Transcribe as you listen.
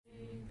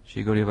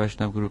Shri Gaudiya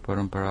Vaishnava Guru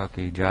Parampara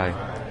ki jai.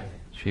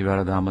 Shri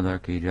Radha Damodar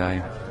ki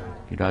jai.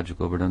 Shri Raj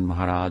Govardhan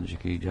Maharaj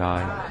ki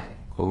jai.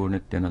 Gaur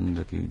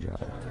Nityananda ki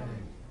jai.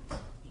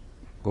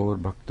 Gaur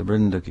Bhakta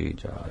Vrinda ki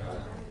jai.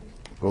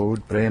 Gaur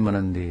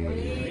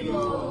Premanandi.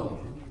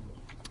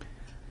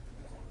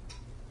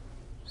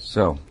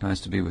 So,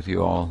 nice to be with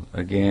you all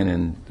again,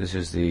 and this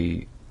is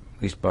the,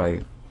 at least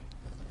by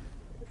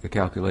the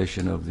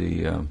calculation of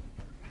the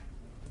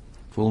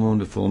full moon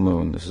to full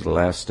moon, this is the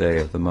last day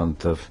of the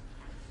month of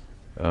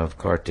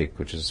Kartik,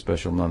 which is a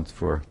special month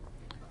for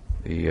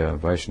the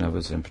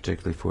Vaishnavas, and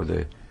particularly for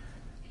the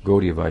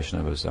Gaudiya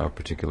Vaishnavas, our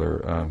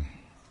particular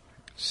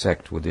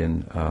sect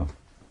within the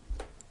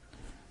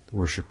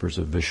worshippers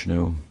of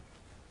Vishnu,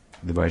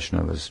 the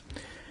Vaishnavas.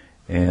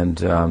 And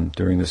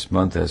during this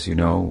month, as you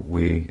know,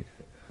 we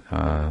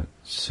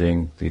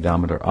sing the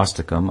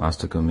Damodarastakam.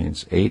 Astakam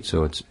means 8,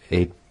 so it's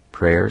 8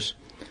 prayers.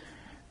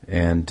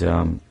 And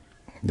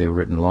they were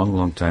written a long,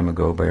 long time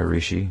ago by a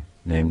rishi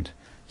named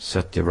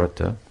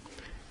Satyavrata,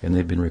 and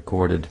they've been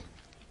recorded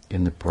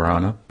in the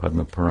Purana,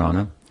 Padma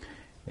Purana,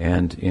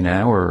 and in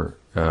our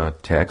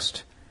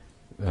text,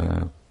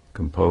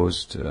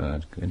 composed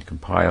and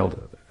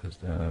compiled,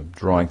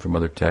 drawing from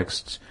other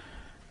texts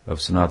of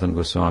Sanatana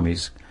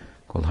Goswami's,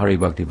 called Hari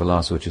Bhakti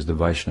Vilasa, which is the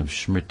Vaishnava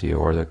Smriti,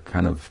 or the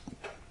kind of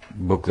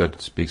book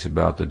that speaks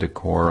about the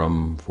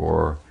decorum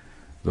for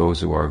those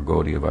who are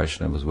Gaudiya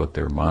Vaishnavas, what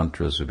their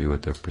mantras will be,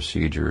 what their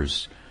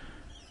procedures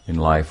in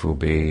life will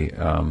be,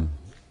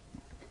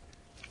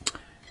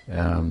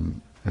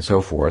 and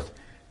so forth.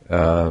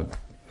 There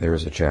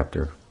is a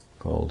chapter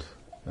called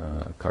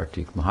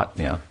Kartik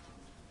Mahatmya.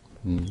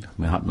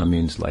 Mahatma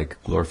means like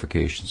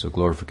glorification, so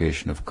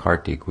glorification of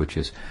Kartik, which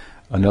is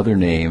another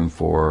name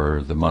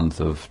for the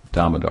month of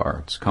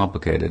Damodar. It's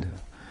complicated,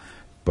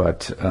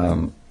 but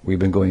we've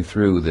been going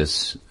through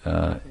this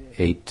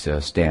 8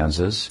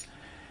 stanzas,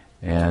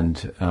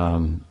 and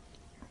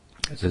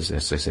as I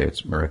say,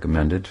 it's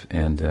recommended,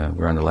 and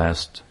we're on the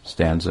last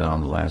stanza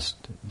on the last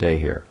day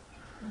here.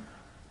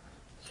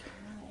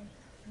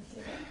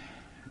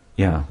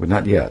 Yeah, well,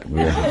 not yet. So,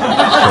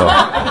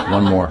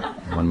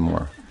 one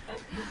more.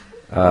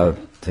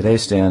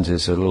 Today's stanza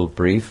is a little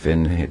brief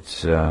in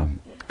its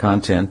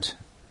content,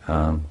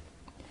 so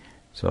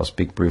I'll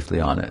speak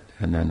briefly on it,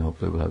 and then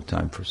hopefully we'll have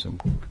time for some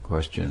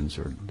questions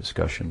or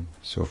discussion,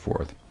 so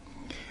forth.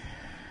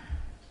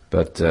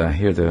 But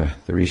here the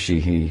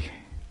rishi, he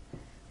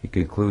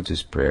concludes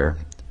his prayer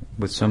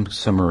with some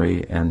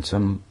summary and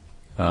some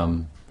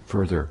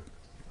further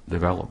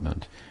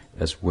development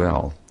as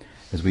well.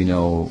 As we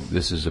know,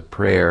 this is a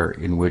prayer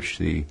in which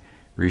the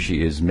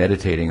rishi is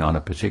meditating on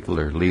a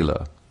particular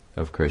Lila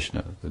of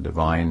Krishna, the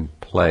divine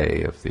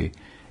play of the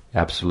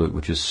Absolute,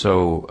 which is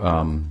so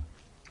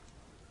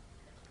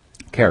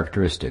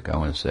characteristic, I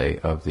want to say,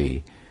 of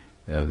the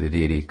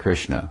deity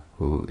Krishna,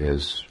 who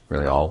is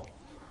really all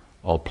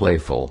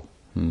playful.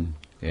 And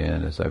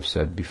as I've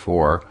said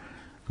before,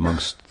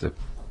 within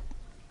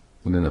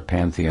the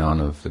pantheon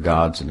of the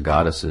gods and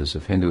goddesses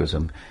of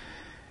Hinduism,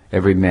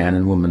 every man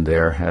and woman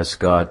there has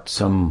got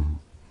some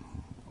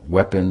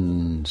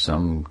weapon,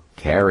 some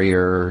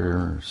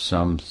carrier,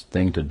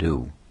 something to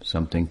do,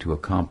 something to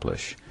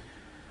accomplish.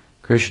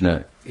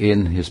 Krishna,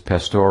 in his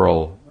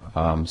pastoral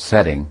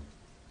setting,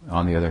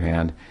 on the other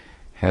hand,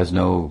 has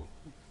no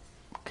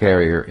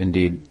carrier.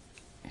 Indeed,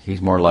 he's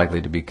more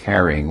likely to be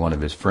carrying one of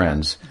his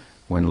friends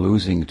when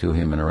losing to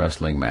him in a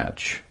wrestling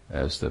match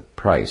as the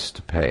price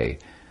to pay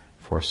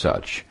for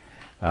such.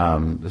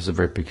 This is a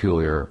very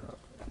peculiar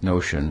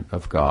notion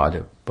of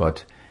God,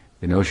 but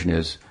the notion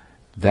is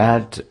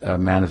that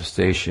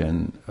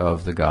manifestation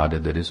of the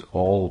Godhead that is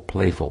all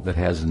playful, that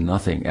has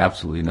nothing,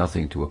 absolutely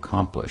nothing to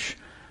accomplish,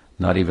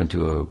 not even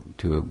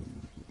to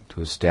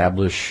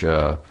establish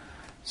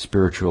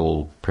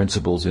spiritual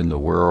principles in the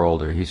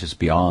world, or he's just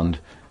beyond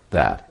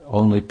that,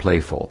 only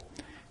playful.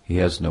 He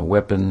has no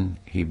weapon,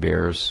 he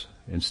bears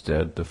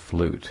instead the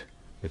flute.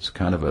 It's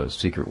kind of a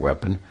secret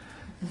weapon.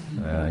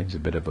 He's a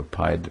bit of a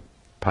Pied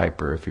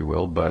Piper, if you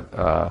will,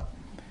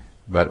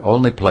 but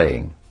only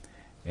playing.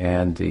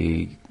 And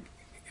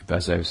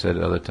as I've said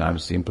other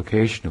times, the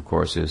implication, of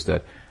course, is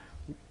that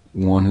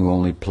one who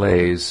only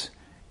plays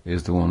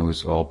is the one who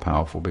is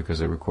all-powerful,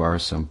 because it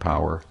requires some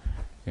power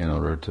in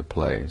order to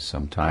play,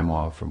 some time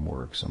off from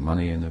work, some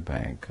money in the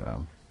bank,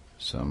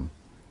 some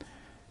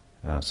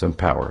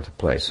power to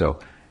play. So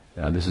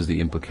this is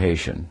the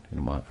implication,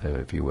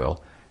 if you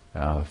will.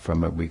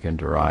 From it we can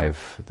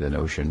derive the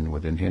notion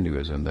within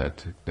Hinduism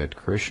that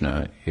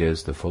Krishna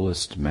is the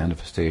fullest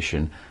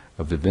manifestation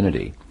of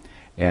divinity.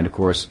 And of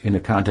course, in the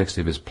context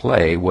of his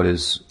play, what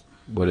is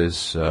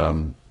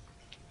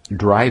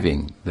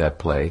driving that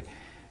play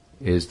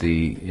is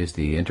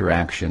the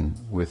interaction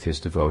with his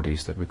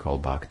devotees that we call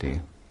bhakti,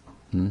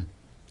 and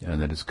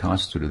that is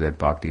constituted, that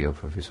bhakti,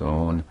 of his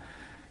own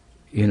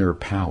inner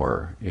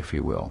power, if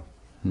you will.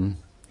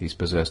 He's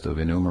possessed of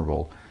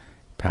innumerable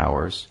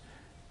powers.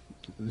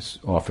 It's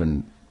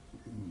often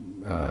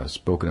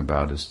spoken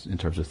about as in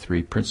terms of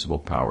 3 principal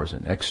powers: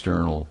 an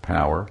external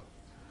power,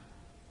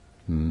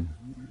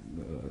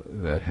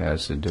 that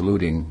has a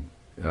diluting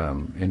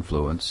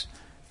influence,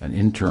 an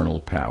internal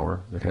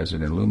power that has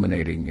an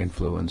illuminating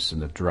influence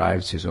and that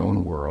drives his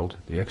own world.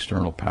 The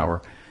external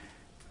power,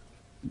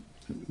 in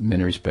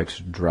many respects,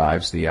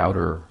 drives the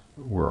outer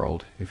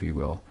world, if you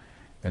will.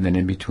 And then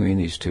in between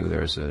these two,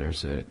 there's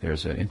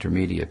an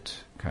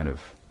intermediate kind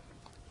of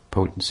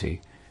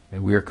potency,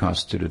 and we are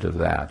constituted of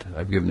that.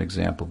 I've given an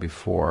example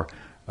before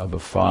of a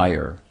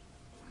fire.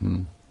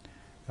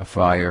 A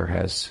fire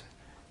has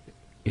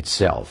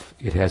itself.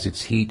 It has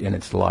its heat and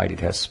its light.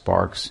 It has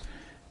sparks,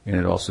 and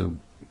it also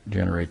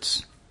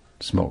generates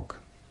smoke.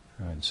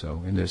 And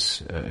so in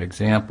this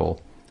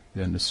example,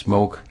 then the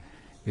smoke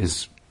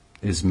is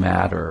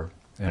matter,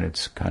 and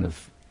its kind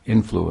of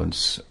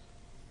influence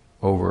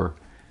over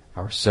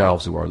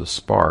ourselves, who are the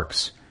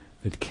sparks,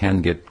 that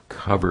can get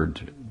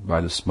covered by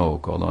the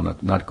smoke, although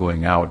not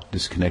going out,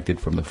 disconnected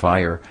from the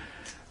fire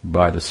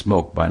by the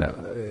smoke.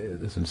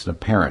 It's an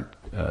apparent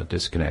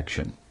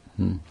disconnection.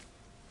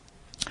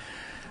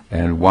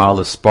 And while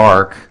the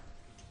spark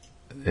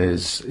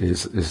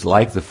is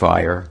like the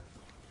fire,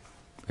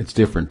 it's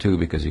different too,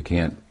 because you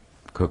can't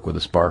cook with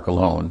a spark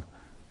alone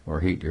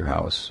or heat your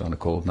house on a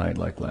cold night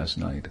like last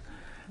night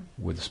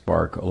with a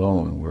spark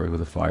alone, where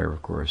with a fire,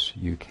 of course,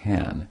 you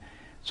can.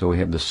 So we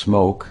have the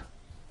smoke,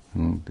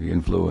 the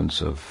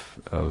influence of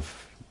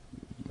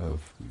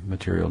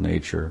material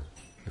nature.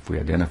 If we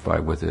identify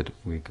with it,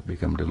 we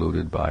become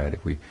deluded by it.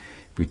 If we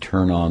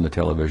turn on the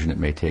television, it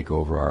may take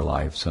over our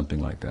life, something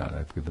like that.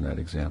 I've given that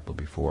example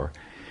before.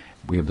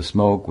 We have the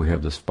smoke, we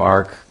have the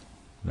spark,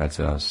 that's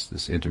us,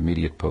 this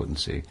intermediate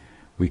potency.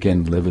 We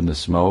can live in the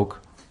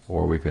smoke,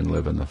 or we can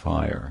live in the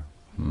fire.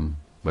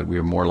 But we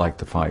are more like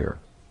the fire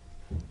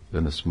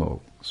than the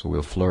smoke, so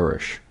we'll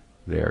flourish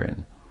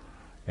therein.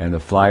 And the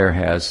fire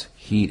has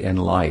heat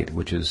and light,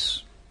 which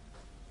is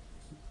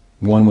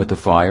one with the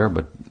fire,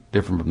 but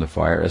different from the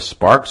fire. As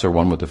sparks are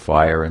one with the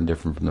fire and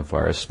different from the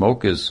fire, as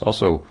smoke is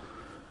also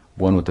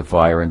one with the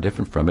fire and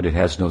different from it. It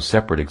has no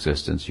separate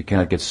existence. You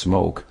cannot get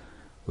smoke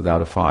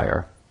without a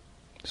fire.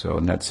 So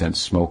in that sense,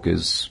 smoke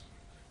is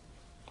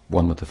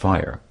one with the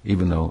fire,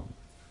 even though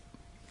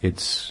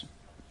it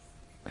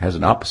has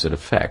an opposite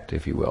effect,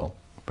 if you will,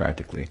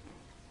 practically,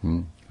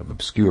 of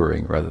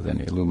obscuring rather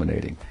than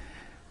illuminating.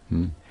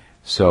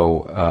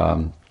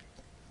 So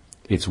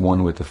it's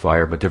one with the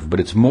fire, but different. But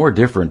it's more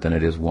different than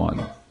it is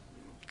one.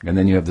 And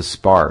then you have the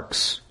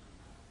sparks,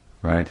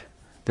 right?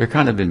 They're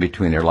kind of in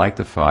between. They're like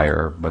the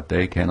fire, but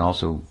they can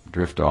also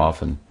drift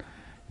off and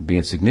be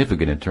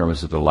insignificant in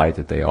terms of the light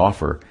that they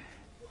offer,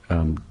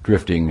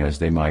 drifting as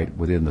they might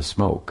within the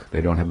smoke.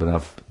 They don't have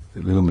enough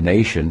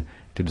illumination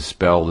to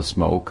dispel the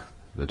smoke,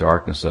 the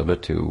darkness of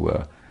it,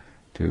 to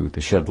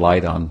shed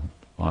light on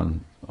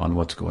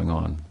what's going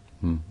on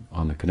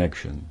the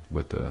connection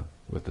with the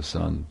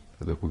sun,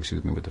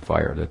 with the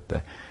fire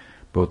that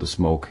both the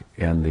smoke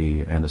and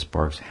the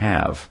sparks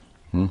have.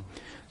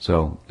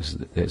 So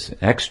it's an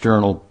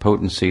external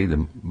potency,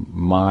 the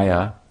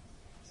Maya,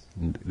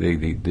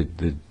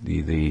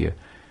 the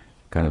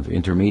kind of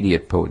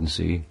intermediate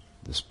potency,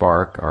 the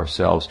spark,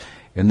 ourselves,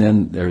 and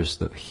then there's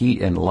the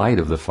heat and light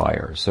of the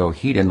fire. So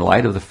heat and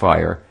light of the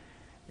fire,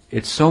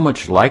 it's so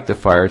much like the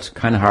fire, it's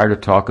kind of hard to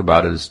talk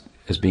about it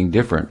as being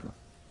different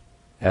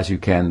as you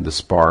can the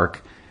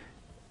spark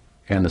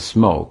and the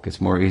smoke. It's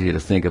more easy to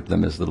think of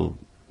them as little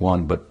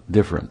one but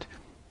different.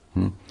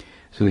 So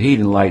the heat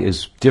and light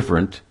is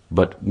different,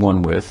 but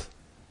one with,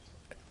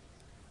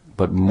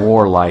 but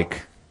more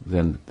like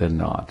than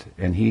not.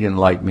 And heat and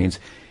light means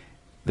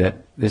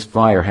that this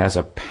fire has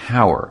a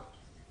power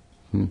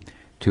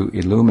to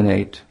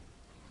illuminate,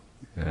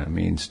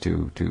 means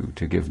to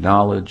give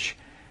knowledge,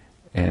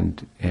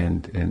 and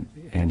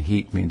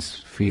heat means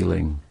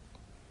feeling,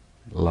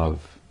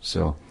 love.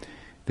 So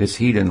this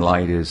heat and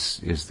light is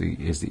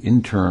the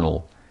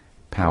internal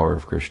power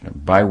of Krishna,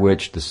 by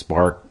which the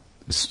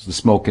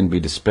smoke can be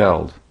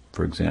dispelled,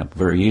 for example,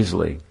 very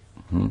easily.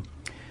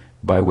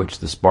 By which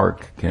the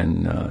spark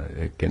can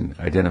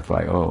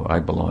identify, oh, I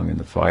belong in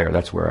the fire.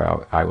 That's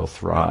where I will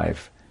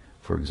thrive,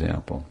 for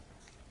example.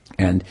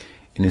 And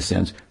in a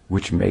sense,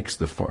 which makes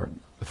the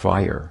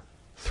fire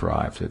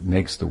thrive. It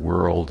makes the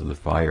world of the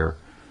fire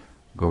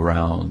go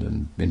round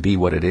and be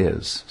what it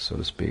is, so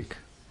to speak.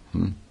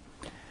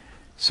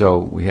 So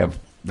we have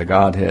the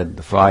Godhead,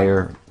 the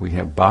fire. We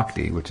have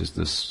Bhakti, which is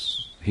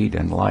this heat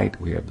and light.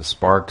 We have the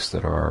sparks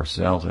that are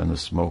ourselves, and the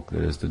smoke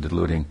that is the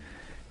diluting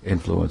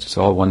influence. It's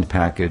all one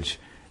package.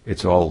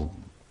 It's all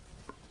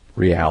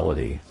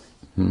reality.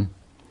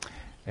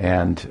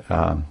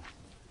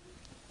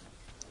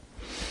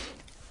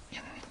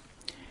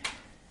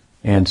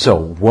 And so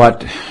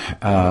what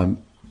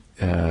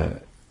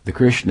the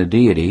Krishna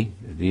deity,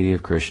 the deity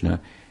of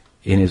Krishna,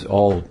 in his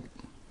all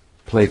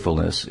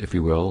playfulness, if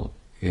you will,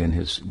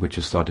 which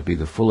is thought to be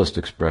the fullest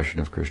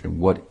expression of Krishna,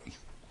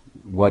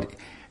 what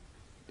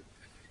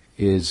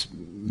is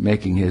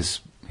making his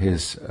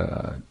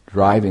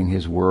driving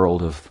his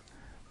world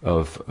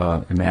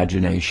of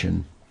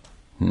imagination,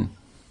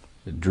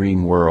 the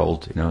dream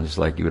world. It's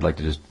like you would like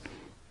to just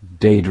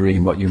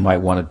daydream what you might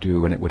want to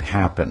do, and it would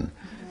happen.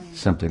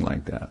 something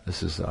like that.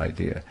 This is the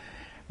idea.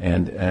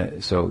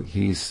 And so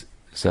he's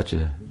such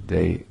a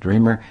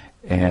daydreamer,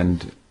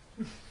 and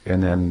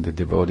then the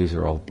devotees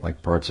are all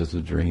like parts of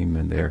the dream,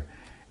 and they're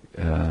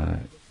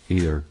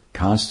either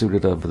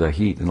constituted of the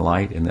heat and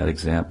light in that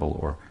example,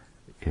 or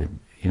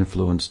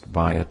influenced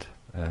by it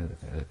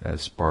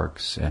as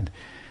sparks. And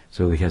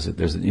so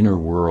there's an inner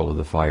world of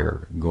the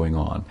fire going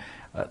on.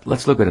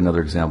 Let's look at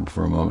another example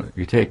for a moment.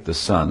 You take the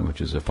sun, which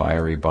is a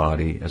fiery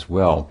body as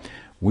well.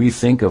 We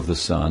think of the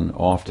sun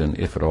often,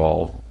 if at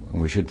all,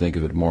 and we should think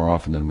of it more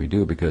often than we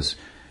do, because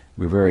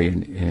we're very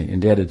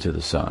indebted to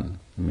the sun.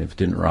 I mean, if it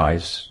didn't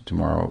rise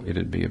tomorrow,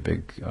 it'd be a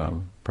big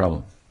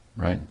problem,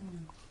 right?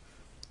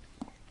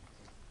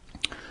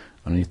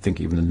 I don't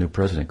think even the new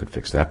president could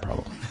fix that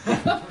problem.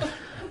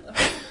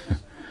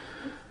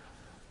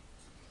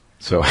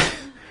 So,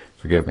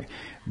 forgive me.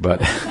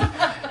 But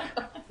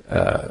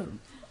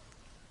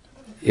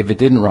if it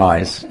didn't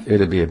rise,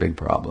 it'd be a big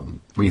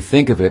problem. We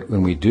think of it,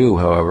 when we do,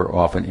 however,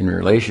 often in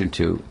relation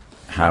to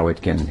how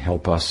it can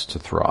help us to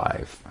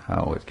thrive,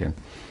 how it can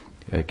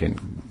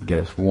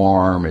get us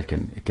warm, it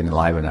can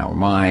enliven our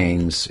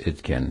minds,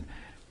 it can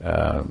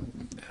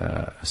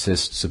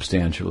assist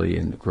substantially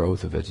in the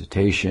growth of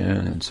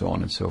vegetation, and so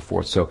on and so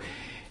forth. So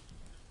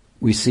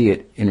we see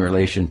it in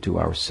relation to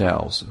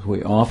ourselves.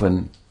 We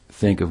often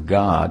think of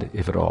God,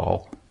 if at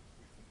all,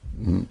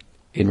 in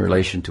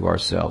relation to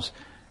ourselves,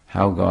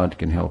 how God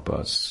can help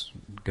us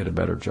get a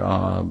better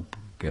job,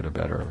 get a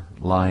better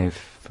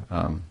life,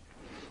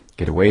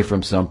 get away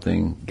from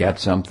something, get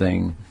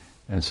something,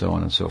 and so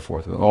on and so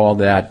forth. All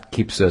that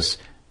keeps us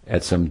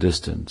at some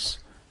distance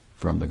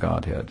from the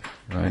Godhead,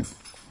 right?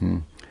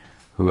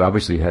 Who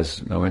obviously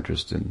has no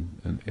interest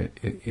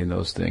in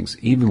those things,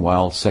 even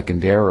while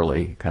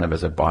secondarily, kind of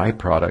as a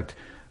byproduct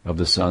of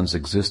the sun's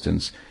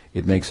existence,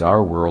 it makes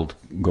our world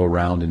go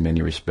round in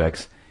many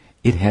respects.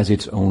 It has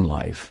its own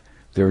life.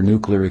 There are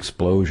nuclear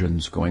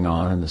explosions going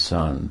on in the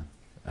sun.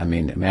 I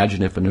mean,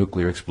 imagine if a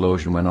nuclear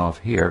explosion went off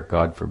here,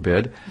 God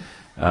forbid.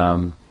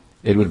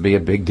 It would be a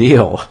big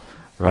deal,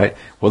 right?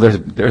 Well,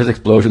 there's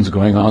explosions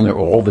going on there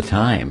all the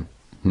time,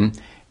 and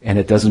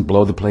it doesn't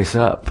blow the place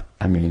up.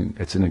 I mean,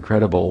 it's an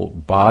incredible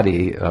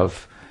body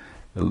of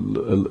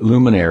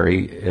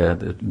luminary,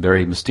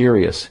 very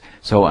mysterious.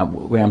 So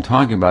when I'm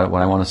talking about it,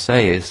 what I want to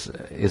say is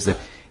that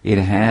it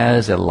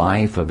has a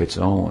life of its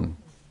own.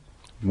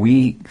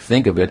 We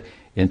think of it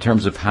in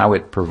terms of how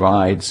it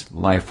provides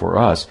life for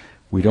us.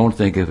 We don't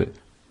think of it,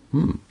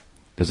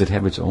 does it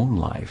have its own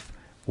life?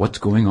 What's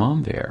going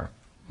on there?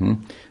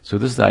 So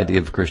this is the idea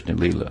of Krishna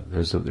Lila.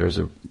 There's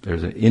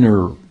an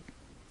inner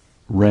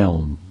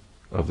realm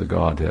of the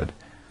Godhead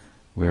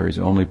where he's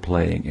only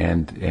playing,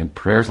 and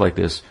prayers like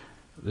this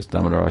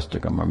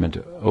Damodarastakam, are meant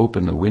to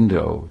open the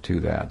window to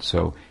that.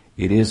 So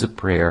it is a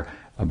prayer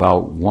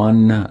about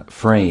one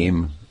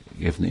frame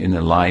in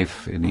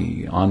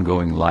the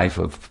ongoing life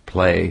of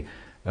play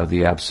of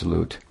the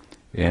Absolute,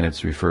 and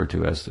it's referred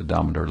to as the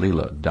Damodar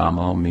Lila.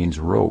 Damo means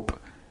rope,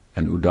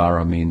 and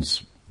Udara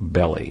means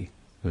belly.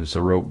 It's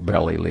a rope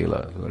belly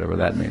Lila, whatever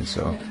that means.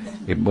 So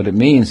what it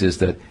means is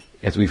that,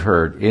 as we've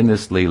heard, in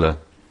this Lila,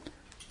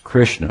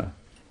 Krishna,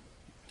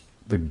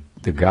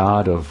 the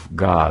God of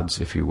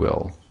gods, if you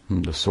will,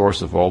 the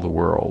source of all the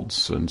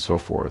worlds and so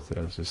forth,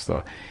 as is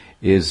thought,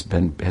 has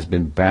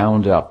been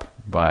bound up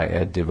by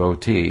a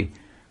devotee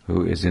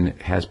who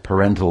has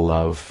parental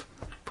love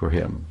for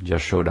him,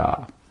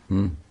 Jashoda.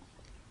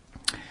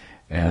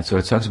 And so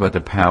it talks about the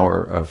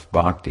power of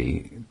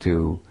bhakti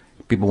to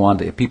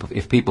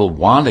if people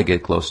want to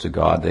get close to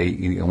God,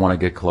 they want to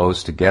get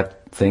close to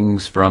get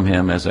things from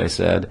him, as I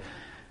said.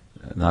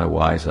 Not a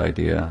wise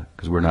idea,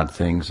 because we're not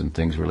things, and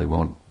things really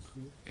won't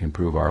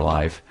improve our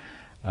life.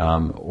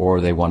 Or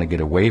they want to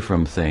get away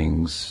from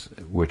things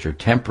which are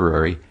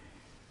temporary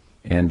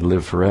and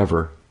live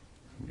forever.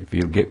 If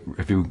you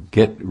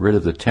get rid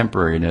of the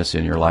temporariness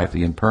in your life,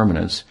 the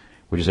impermanence,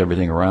 which is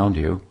everything around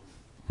you,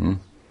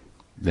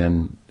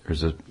 then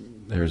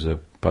there's a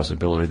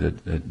possibility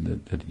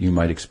that you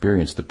might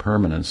experience the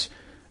permanence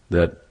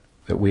that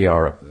we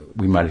are.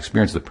 We might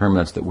experience the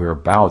permanence that we're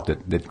about,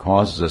 that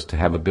causes us to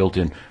have a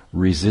built-in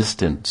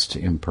resistance to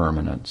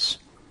impermanence.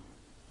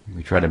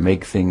 We try to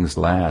make things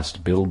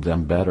last, build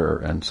them better,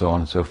 and so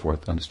on and so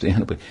forth.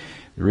 Understandably,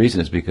 the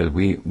reason is because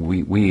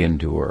we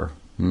endure.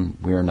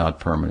 We are not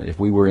permanent. If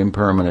we were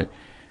impermanent,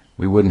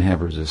 we wouldn't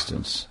have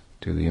resistance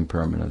to the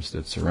impermanence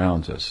that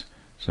surrounds us.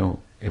 So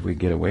if we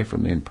get away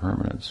from the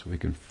impermanence, we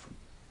can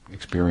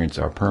experience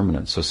our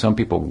permanence. So some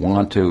people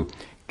want to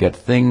get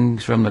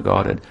things from the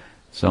Godhead.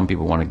 Some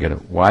people want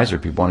to wiser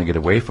people want to get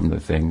away from the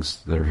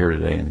things that are here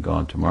today and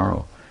gone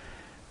tomorrow.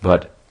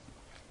 But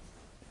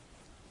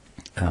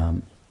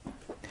in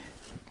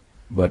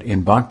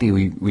bhakti,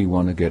 we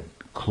want to get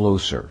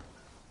closer,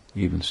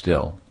 even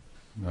still.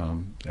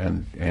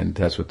 And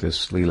that's what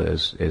this Leela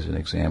is an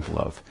example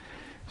of.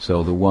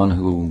 So the one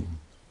who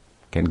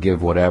can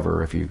give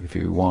whatever if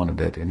you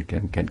wanted it,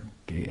 and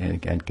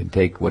can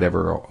take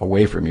whatever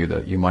away from you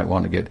that you might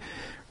want to get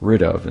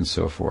rid of, and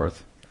so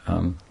forth,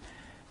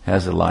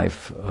 has a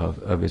life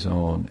of his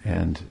own,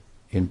 and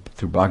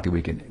through bhakti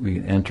we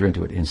can enter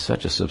into it in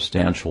such a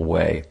substantial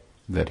way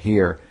that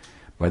here,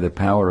 by the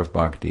power of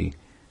bhakti,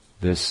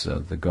 this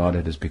the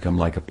Godhead has become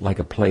like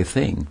a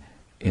plaything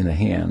in the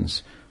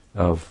hands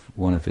of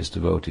one of his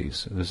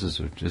devotees. This is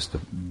just a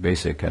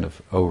basic kind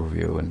of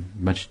overview and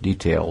much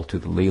detail to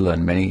the Leela,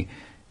 and many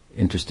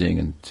interesting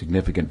and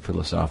significant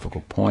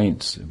philosophical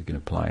points that we can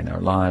apply in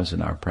our lives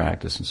and our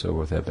practice and so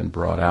forth have been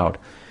brought out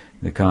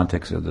in the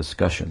context of the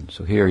discussion.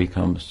 So here he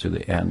comes to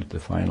the end, the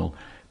final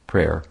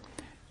prayer,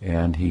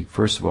 and he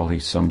first of all he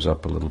sums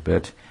up a little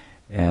bit,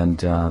 and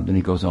then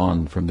he goes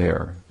on from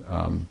there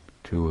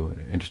to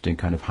an interesting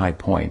kind of high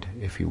point,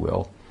 if you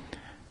will,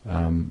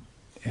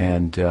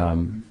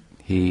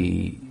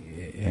 he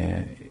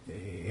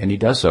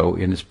does so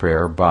in his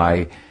prayer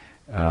by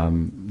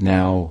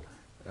now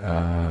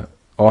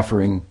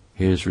offering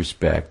his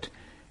respect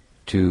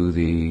to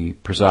the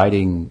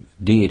presiding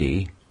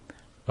deity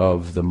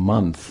of the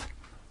month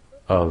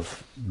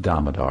of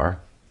Damodar,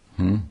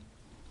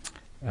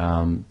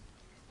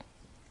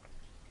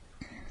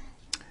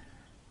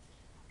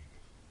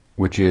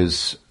 which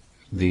is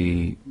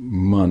the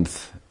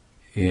month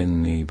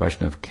in the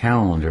Vaishnava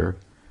calendar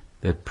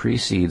that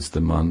precedes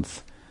the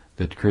month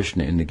that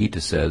Krishna in the Gita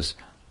says,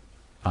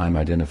 I'm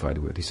identified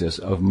with. He says,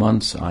 of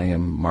months I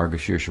am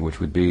Margashirsha,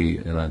 which would be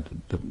the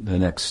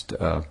next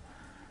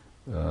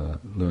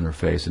lunar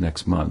phase, the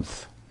next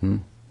month.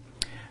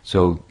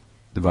 So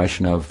the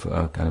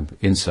Vaishnava kind of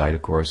insight,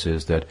 of course,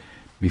 is that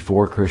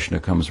before Krishna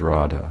comes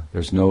Radha.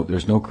 There's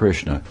no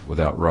Krishna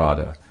without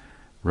Radha.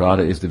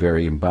 Radha is the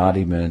very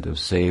embodiment of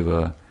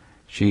seva.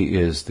 She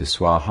is the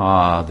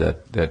swaha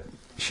that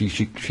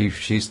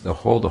she's the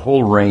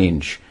whole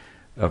range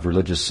of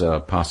religious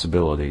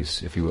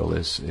possibilities, if you will,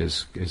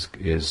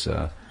 is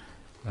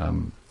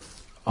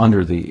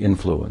under the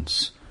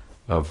influence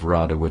of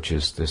Radha, which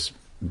is this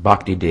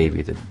Bhakti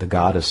Devi, the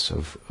goddess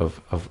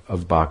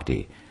of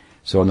Bhakti.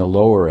 So on the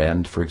lower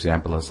end, for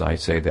example, as I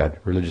say, that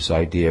religious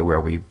idea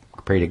where we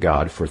pray to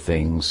God for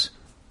things,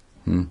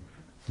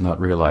 not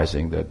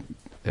realizing that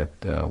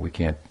we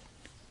can't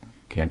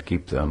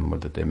keep them, or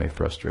that they may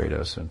frustrate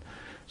us, and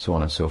so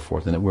on and so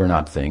forth, and that we're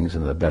not things,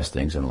 and the best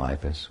things in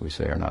life, as we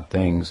say, are not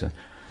things, and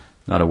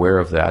not aware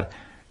of that.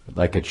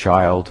 Like a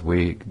child,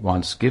 we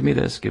wants, give me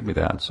this, give me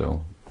that.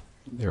 So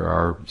there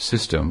are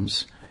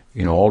systems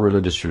in all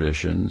religious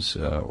traditions,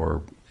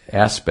 or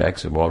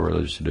aspects of all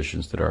religious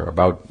traditions, that are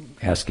about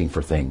asking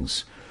for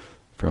things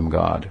from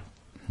God.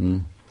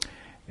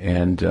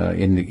 And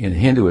in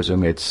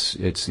Hinduism, it's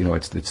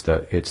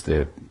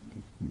the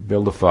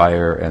build a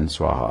fire and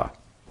swaha.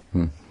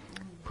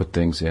 Put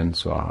things in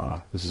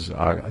swaha. This is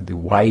the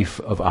wife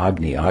of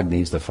Agni.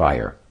 Agni is the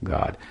fire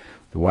god.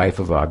 The wife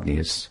of Agni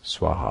is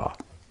swaha.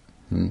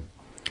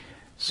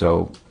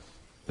 So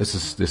this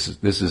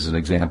is an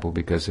example,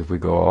 because if we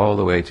go all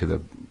the way to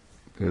the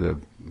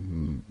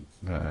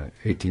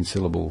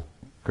 18-syllable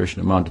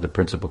Krishna mantra, the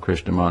principal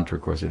Krishna mantra,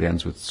 of course, it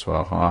ends with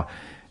swaha,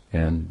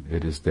 and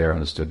it is there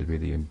understood to be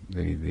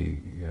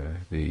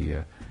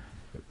the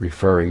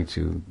referring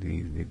to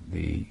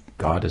the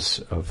goddess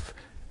of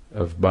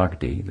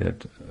bhakti,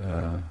 that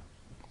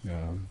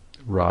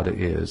Radha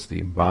is the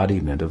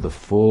embodiment of the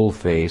full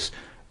face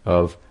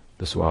of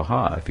the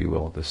swaha, if you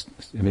will.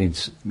 It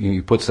means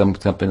you put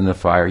something in the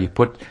fire, you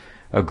put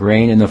a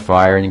grain in the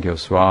fire, and you go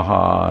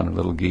swaha and a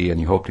little ghee, and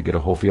you hope to get a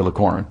whole field of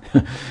corn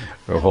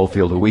or a whole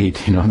field of wheat,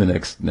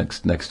 the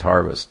next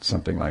harvest,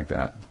 something like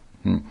that.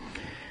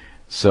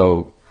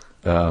 So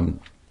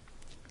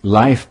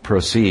life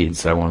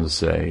proceeds, I want to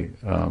say,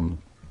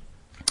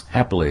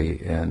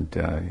 happily, and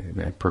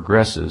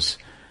progresses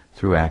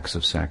through acts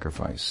of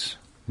sacrifice.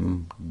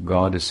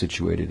 God is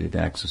situated in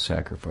acts of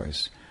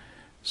sacrifice.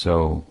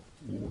 So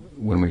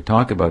when we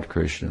talk about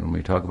Krishna, when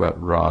we talk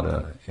about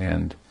Radha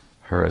and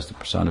her as the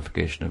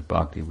personification of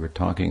bhakti, we're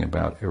talking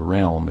about a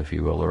realm, if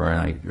you will, or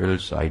an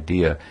religious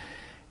idea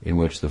in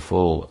which the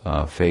full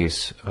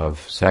face of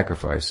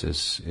sacrifice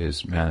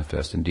is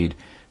manifest. Indeed,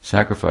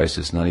 sacrifice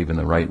is not even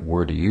the right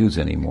word to use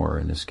anymore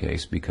in this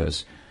case,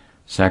 because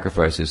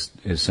sacrifice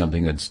is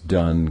something that's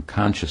done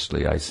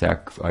consciously. I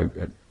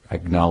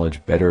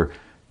acknowledge better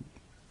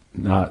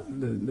not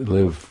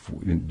live,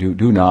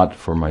 do not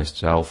for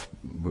myself,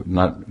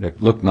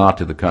 look not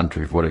to the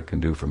country for what it can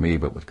do for me,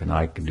 but what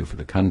I can do for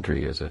the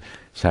country, as a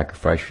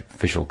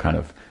sacrificial kind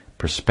of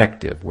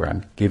perspective, where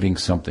I'm giving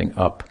something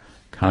up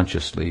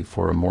consciously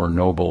for a more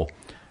noble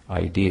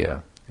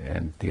idea.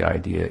 And the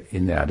idea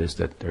in that is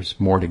that there's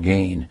more to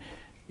gain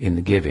in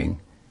the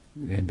giving,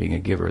 and being a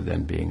giver,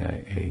 than being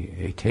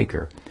a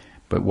taker.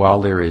 But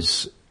while there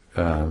is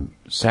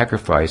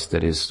sacrifice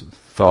that is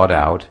thought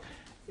out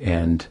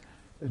and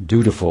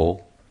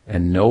dutiful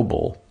and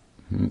noble,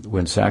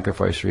 when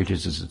sacrifice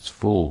reaches its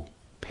full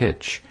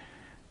pitch,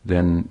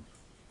 then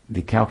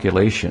the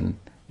calculation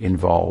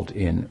involved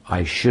in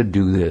I should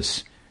do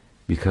this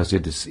because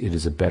it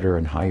is a better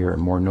and higher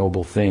and more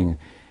noble thing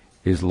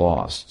is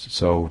lost.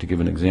 So to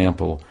give an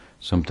example,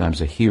 sometimes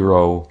a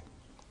hero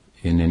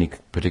in any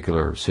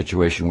particular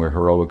situation where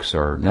heroics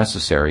are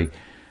necessary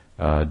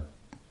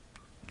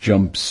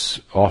jumps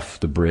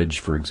off the bridge,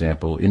 for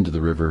example, into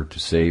the river to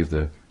save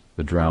the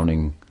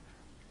drowning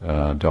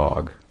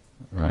dog,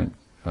 right?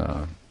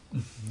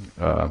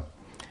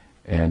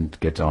 And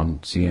gets on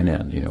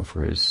CNN,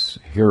 for his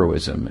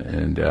heroism,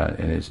 and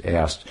is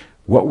asked,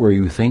 "What were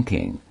you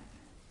thinking?"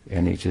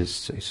 And he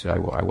said,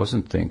 "I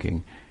wasn't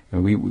thinking."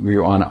 And we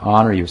were on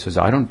honor. He says,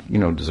 "I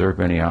don't, deserve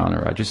any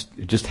honor. It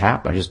just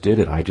happened. I just did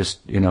it. I just,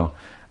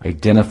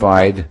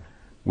 identified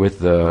with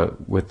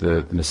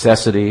the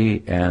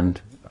necessity, and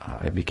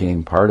I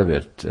became part of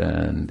it,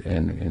 and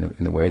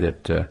in a way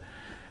that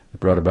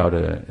brought about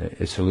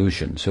a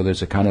solution." So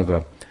there's a kind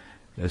of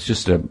it's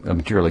just a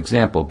material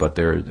example, but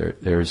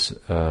there's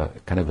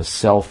kind of a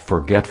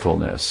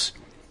self-forgetfulness,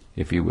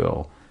 if you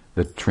will,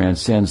 that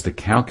transcends the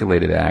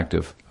calculated act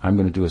of, I'm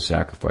going to do a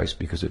sacrifice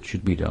because it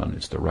should be done,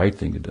 it's the right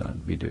thing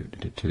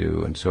to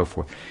do, and so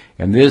forth.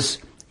 And this,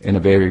 in a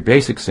very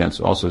basic sense,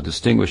 also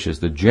distinguishes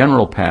the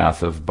general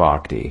path of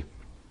bhakti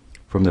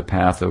from the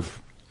path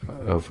of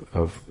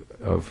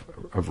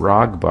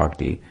rag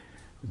bhakti,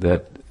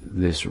 that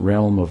this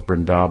realm of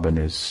Vrindavan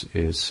is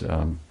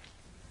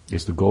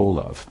the goal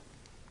of.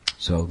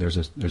 So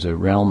there's a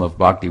realm of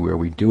bhakti where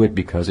we do it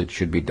because it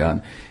should be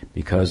done,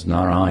 because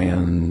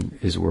Narayan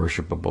is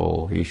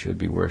worshipable, he should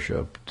be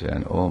worshipped,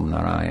 and Om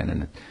Narayan,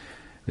 and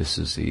this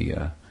is the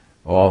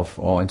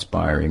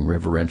awe-inspiring,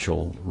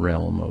 reverential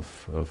realm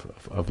of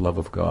love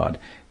of God.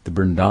 The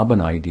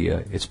Vrindavan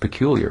idea, it's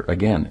peculiar.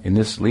 Again, in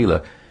this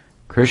Leela,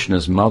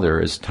 Krishna's mother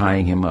is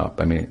tying him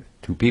up. I mean,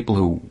 to people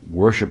who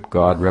worship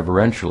God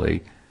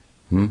reverentially,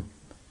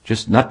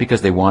 just not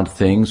because they want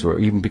things or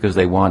even because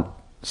they want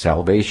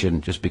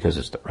salvation, just because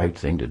it's the right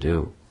thing to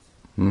do.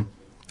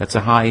 That's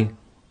a high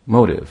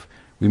motive.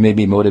 We may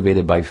be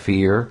motivated by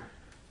fear,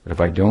 that if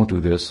I don't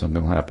do this,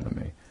 something will happen to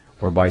me.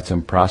 Or by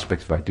some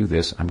prospect, if I do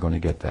this, I'm going to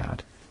get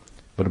that.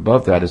 But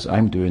above that is,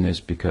 I'm doing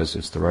this because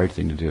it's the right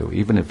thing to do.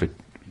 Even if it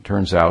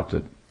turns out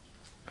that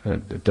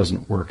it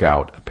doesn't work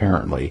out,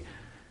 apparently,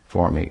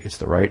 for me. It's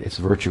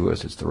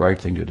virtuous, it's the right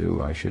thing to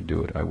do, I should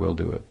do it, I will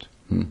do it.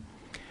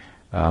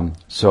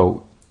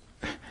 So,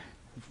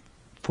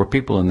 for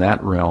people in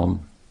that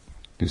realm,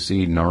 to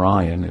see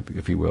Narayan,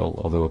 if you will,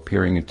 although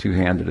appearing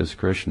two-handed as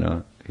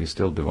Krishna, he's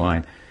still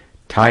divine,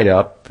 tied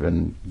up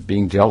and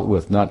being dealt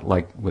with, not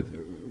like with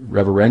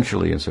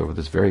reverentially and so forth,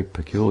 is very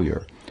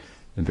peculiar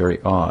and very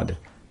odd.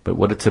 But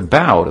what it's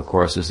about, of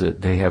course, is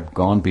that they have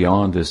gone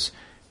beyond this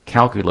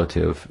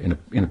calculative, in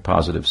a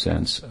positive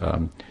sense,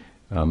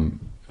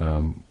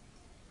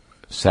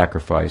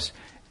 sacrifice,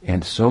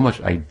 and so much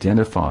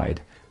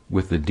identified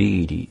with the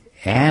deity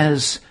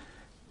as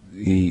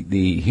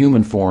the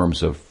human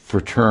forms of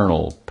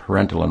fraternal,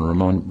 parental, and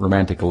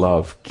romantic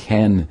love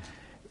can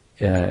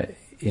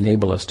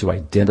enable us to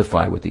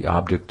identify with the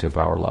object of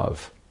our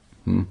love.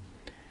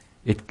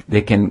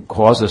 They can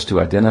cause us to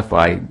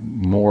identify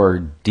more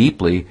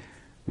deeply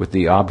with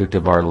the object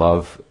of our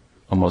love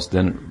almost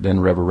than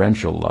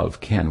reverential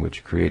love can,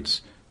 which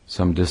creates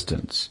some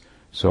distance.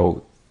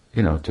 So,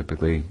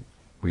 typically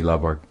we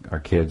love our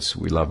kids,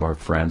 we love our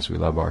friends, we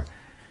love our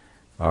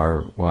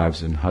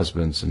wives and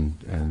husbands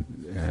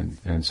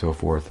and so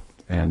forth,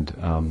 and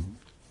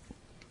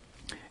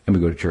we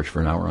go to church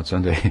for an hour on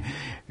Sunday,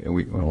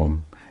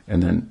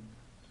 and then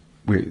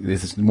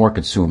this is more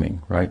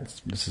consuming, right?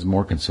 This is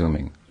more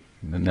consuming,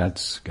 and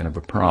that's kind of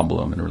a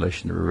problem in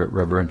relation to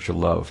reverential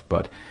love.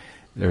 But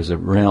there's a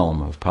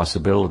realm of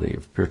possibility,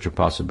 of spiritual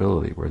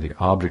possibility, where the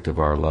object of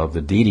our love,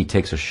 the deity,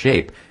 takes a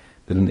shape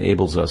that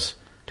enables us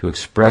to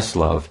express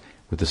love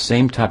with the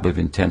same type of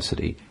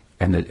intensity,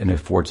 and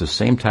affords the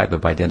same type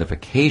of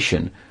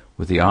identification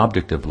with the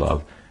object of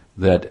love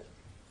that,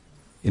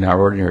 in our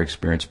ordinary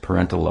experience,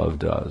 parental love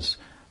does,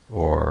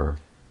 or,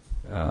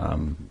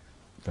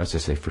 as I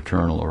say,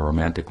 fraternal or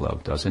romantic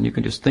love does. And you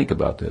can just think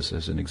about this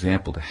as an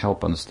example to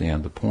help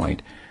understand the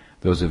point.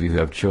 Those of you who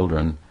have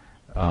children,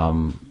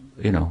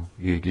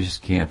 you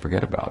just can't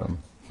forget about them,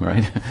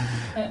 right?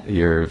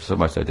 You're so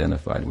much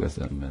identified with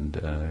them,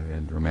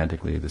 and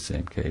romantically the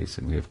same case.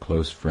 And we have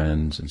close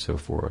friends and so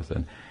forth,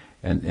 and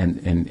I've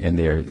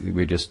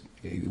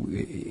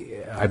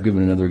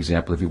given another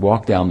example. If you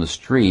walk down the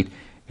street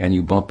and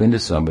you bump into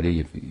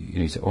somebody,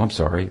 you say, "Oh, I'm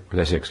sorry," or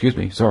they say, "Excuse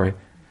me, sorry."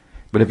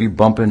 But if you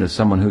bump into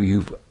someone who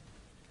you've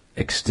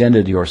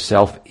extended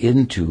yourself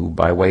into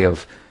by way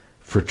of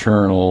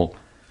fraternal,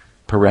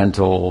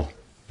 parental,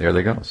 there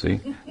they go,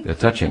 see? They're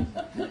touching.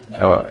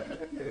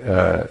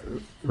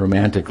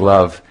 Romantic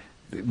love,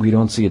 we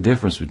don't see a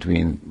difference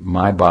between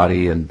my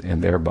body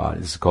and their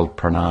body. It's called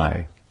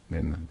pranay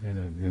in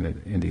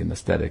Indian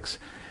aesthetics,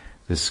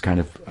 this kind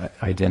of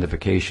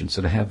identification.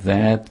 So to have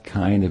that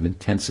kind of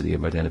intensity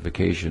of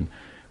identification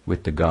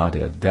with the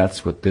Godhead,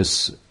 that's what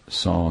this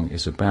song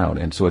is about.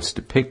 And so it's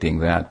depicting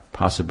that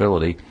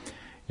possibility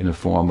in the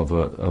form of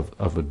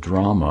a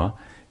drama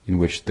in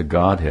which the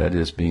Godhead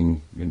is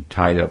being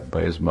tied up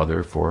by his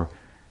mother for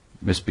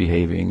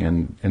misbehaving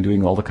and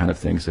doing all the kind of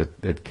things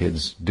that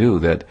kids do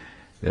that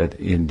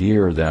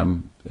endear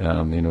them,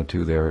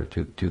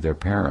 to their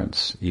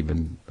parents,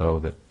 even though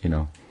that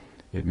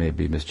it may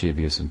be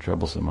mischievous and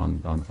troublesome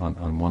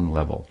on one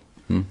level.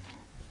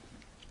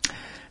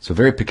 So,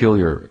 very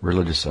peculiar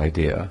religious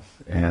idea,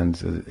 and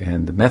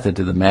the method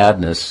to the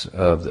madness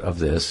of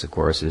this, of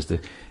course, is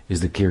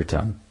the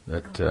kirtan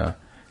that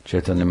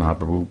Chaitanya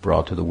Mahaprabhu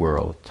brought to the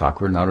world.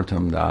 Thakur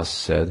Narottam Das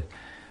said,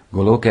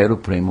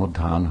 Golokeru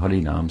Premodhan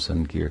Harinam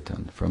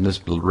Sankirtan. From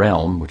this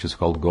realm, which is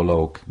called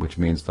Golok, which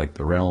means like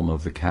the realm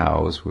of the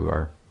cows who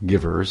are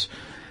givers,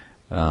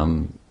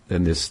 and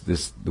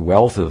the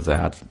wealth of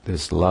that,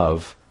 this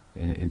love,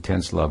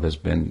 intense love, has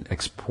been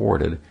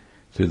exported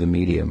through the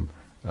medium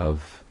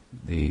of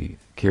the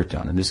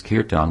kirtan. And this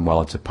kirtan,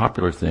 while it's a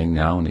popular thing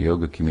now in the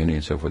yoga community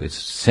and so forth, it's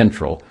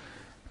central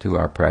to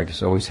our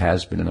practice, always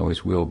has been and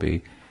always will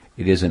be.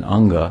 It is an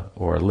anga,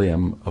 or a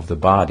limb, of the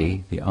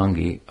body, the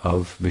angi,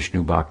 of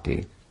Vishnu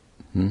Bhakti.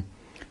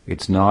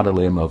 It's not a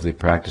limb of the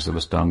practice of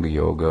Astanga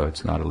Yoga.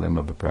 It's not a limb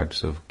of the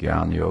practice of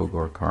Jnana Yoga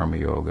or Karma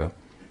Yoga.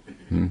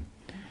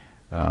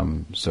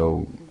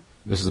 So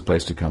this is a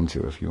place to come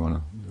to if you want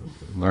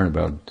to learn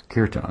about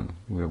Kirtan,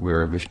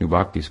 where Vishnu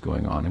Bhakti is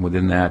going on. And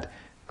within that,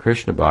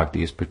 Krishna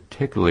Bhakti is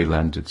particularly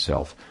lends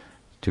itself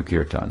to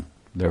Kirtan.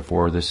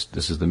 Therefore, this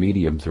is the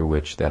medium through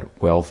which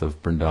that wealth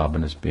of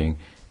Vrindavan is being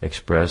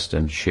expressed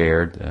and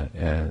shared,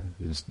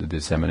 is the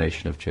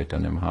dissemination of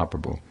Chaitanya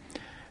Mahaprabhu.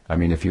 I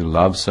mean, if you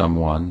love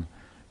someone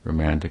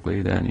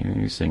romantically, then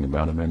you sing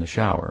about him in the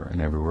shower and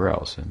everywhere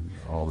else, and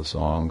all the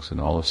songs and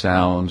all the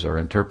sounds are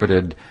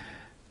interpreted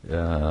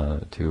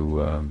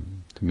to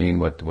mean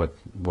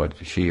what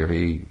she or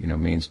he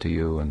means to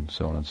you, and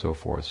so on and so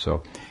forth.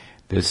 So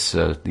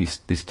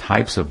these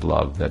types of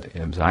love that,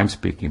 as I'm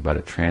speaking about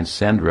it,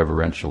 transcend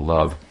reverential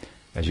love,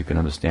 as you can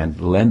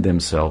understand, lend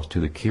themselves to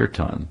the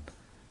kirtan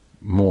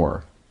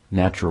more,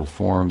 natural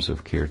forms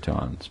of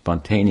kirtan,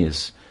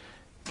 spontaneous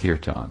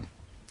kirtan.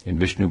 In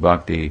Vishnu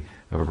Bhakti,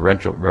 a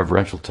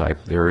reverential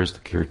type, there is the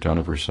kirtan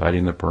of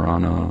reciting the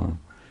Purana,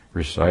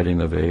 reciting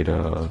the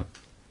Veda.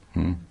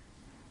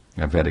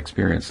 I've had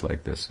experience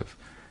like this of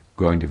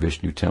going to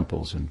Vishnu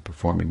temples and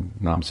performing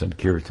Nam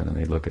Sankirtan, and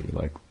they look at you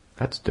like,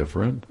 that's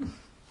different.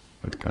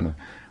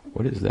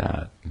 What is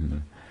that?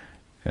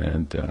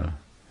 And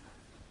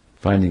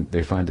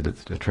they find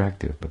it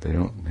attractive, but they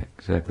don't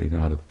exactly know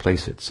how to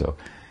place it. So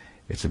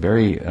it's a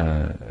very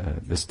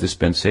this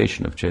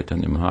dispensation of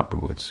Chaitanya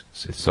Mahaprabhu.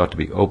 It's thought to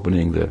be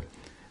opening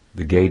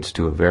the gates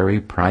to a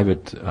very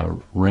private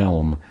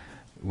realm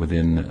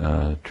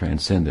within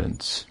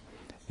transcendence.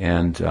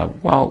 And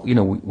while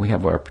we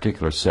have our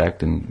particular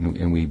sect,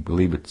 and we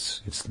believe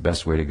it's the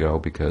best way to go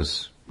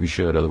because we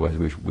should, otherwise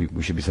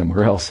we should be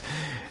somewhere else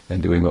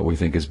and doing what we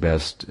think is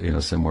best,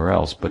 somewhere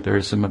else. But there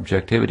is some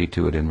objectivity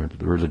to it in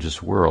the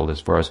religious world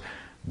as far as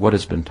what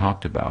has been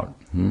talked about.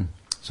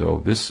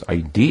 So this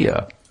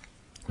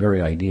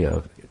very idea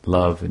of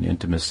love and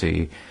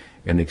intimacy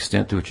and the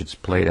extent to which it's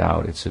played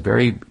out, it's a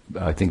very,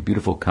 I think,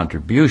 beautiful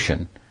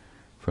contribution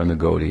from the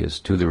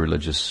Gaudiyas to the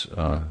religious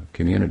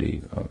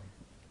community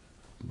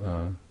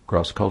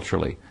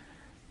cross-culturally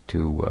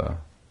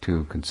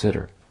to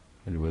consider.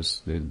 It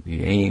was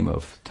the aim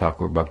of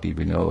Thakur Bhakti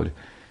Vinod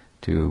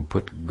to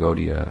put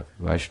Gaudiya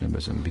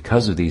Vaishnavism,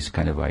 because of these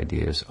kind of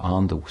ideas,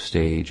 on the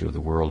stage of the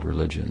world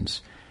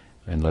religions,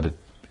 and let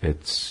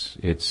its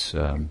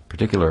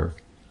particular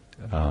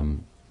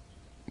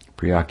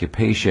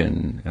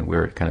preoccupation and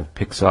where it kind of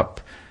picks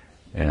up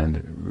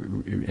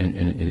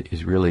and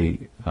is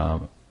really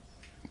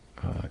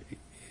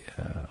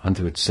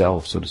unto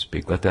itself, so to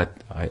speak. Let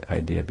that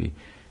idea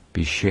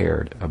be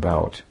shared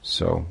about.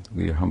 So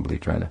we are humbly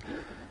trying to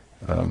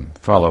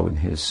follow in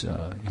his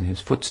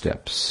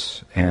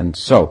footsteps. And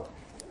so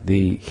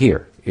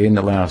here in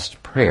the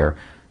last prayer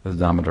of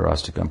the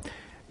Damodarastakam,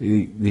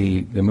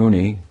 the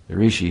Muni, the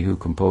Rishi who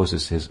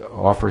composes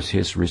offers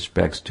his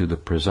respects to the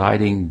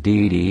presiding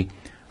deity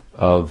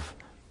of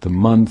the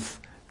month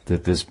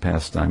that this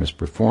pastime is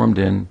performed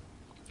in.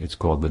 It's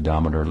called the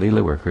Damodar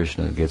Lila, where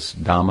Krishna gets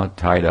Dama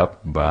tied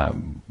up by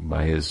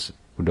his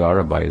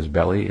udara, by his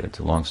belly. It's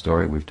a long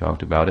story. We've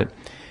talked about it.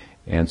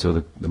 And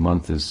so the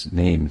month is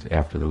named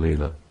after the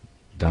Lila,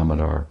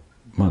 Damodar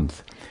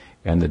month.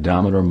 And the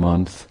Damodar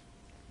month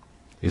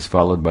is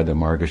followed by the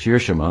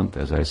Margashirsha month,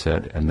 as I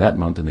said, and that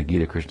month in the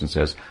Gita, Krishna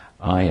says,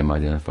 I am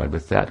identified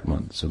with that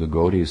month. So the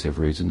Gaudiyas have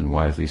reasoned, and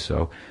wisely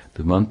so,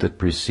 the month that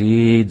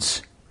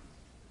precedes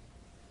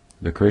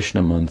the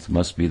Krishna month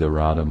must be the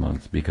Radha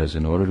month, because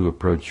in order to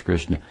approach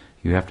Krishna,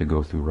 you have to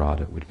go through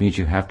Radha, which means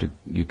you have to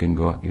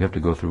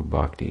go through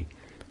bhakti.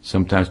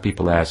 Sometimes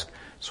people ask,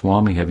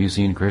 Swami, have you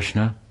seen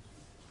Krishna?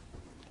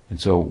 And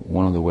so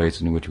one of the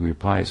ways in which we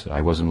reply is, I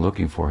wasn't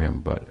looking for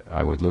him, but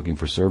I was looking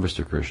for service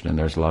to Krishna, and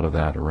there's a lot of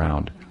that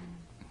around.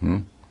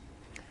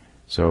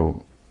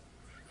 So,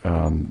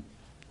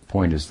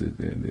 point is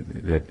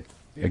that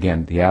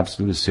again, the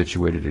Absolute is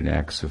situated in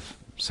acts of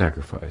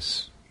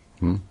sacrifice.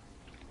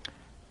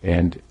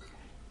 And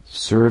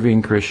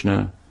serving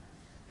Krishna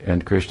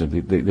and Krishna,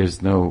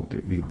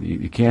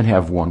 you can't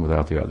have one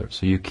without the other.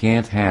 So you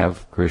can't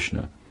have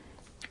Krishna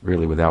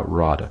really without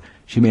Radha.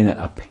 She may not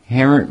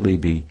apparently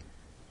be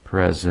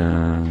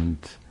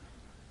present,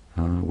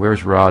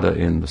 Where's Radha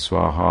in the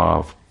Swaha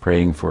of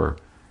praying for,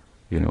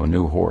 a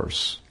new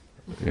horse,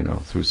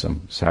 through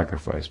some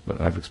sacrifice?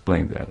 But I've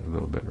explained that a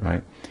little bit,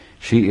 right?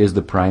 She is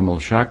the primal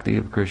Shakti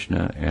of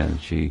Krishna, and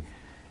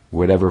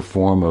whatever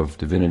form of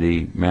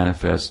divinity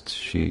manifests,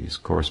 she is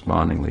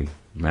correspondingly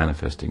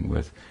manifesting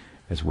with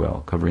as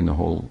well, covering the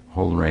whole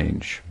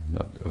range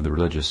of the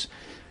religious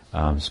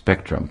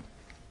spectrum.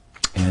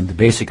 And the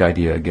basic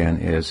idea, again,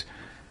 is,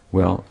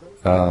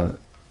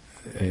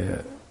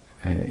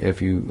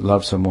 if you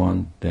love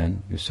someone,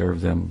 then you serve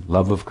them.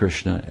 Love of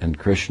Krishna and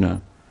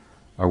Krishna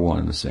are one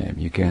and the same.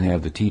 You can't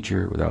have the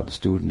teacher without the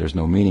student. There's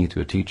no meaning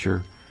to a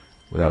teacher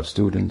without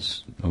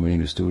students, no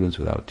meaning to students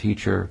without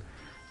teacher.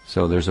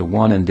 So there's a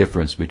one and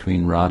difference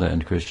between Radha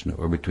and Krishna,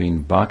 or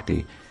between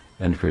Bhakti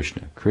and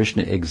Krishna.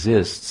 Krishna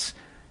exists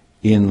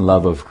in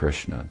love of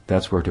Krishna.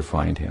 That's where to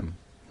find him.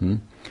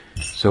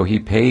 So he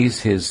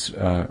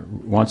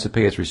wants to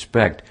pay his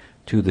respect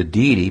to the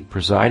deity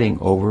presiding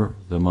over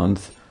the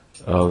month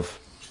of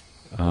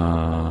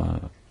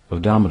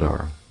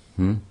Damodar,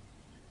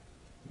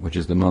 which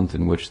is the month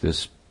in which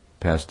this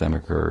pastime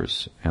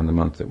occurs, and the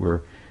month that we're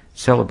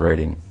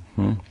celebrating.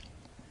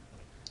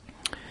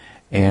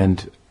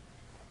 And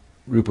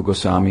Rupa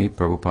Goswami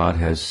Prabhupada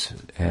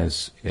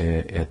has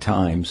at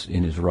times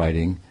in his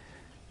writing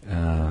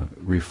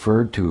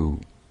referred to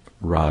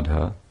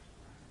Radha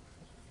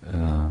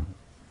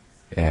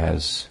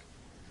as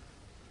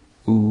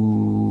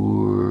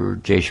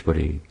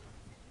Urjeshwari.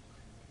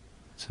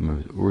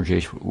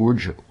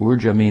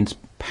 Urja means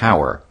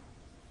power.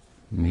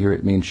 And here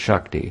it means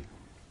Shakti.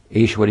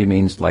 Eshwari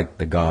means like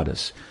the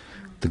goddess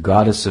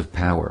of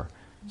power.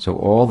 So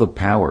all the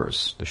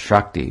powers, the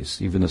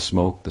Shaktis, even the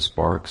smoke, the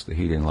sparks, the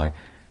heat and light,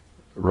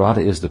 Radha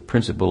is the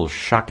principal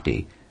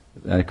Shakti,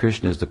 and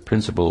Krishna is the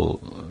principal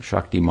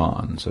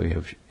Shaktiman. So you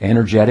have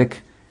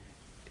energetic,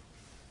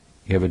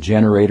 you have a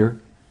generator,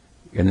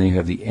 and then you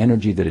have the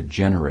energy that it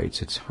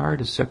generates. It's hard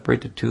to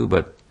separate the two,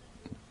 but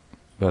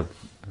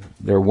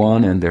they're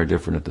one and they're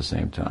different at the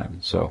same time.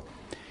 So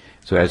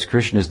as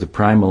Krishna is the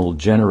primal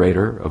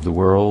generator of the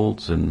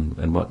worlds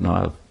and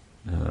whatnot,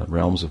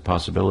 realms of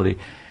possibility,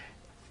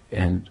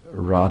 and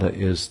Radha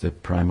is the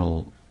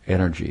primal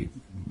energy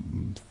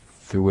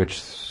through which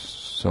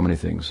so many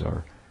things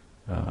are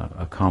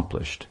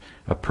accomplished.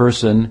 A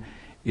person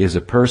is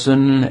a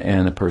person,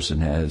 and a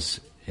person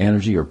has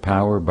energy or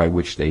power by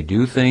which they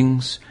do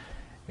things,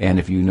 and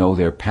if you know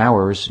their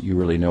powers, you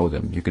really know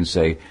them. You can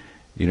say,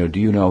 do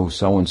you know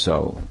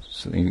so-and-so,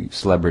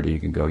 celebrity? You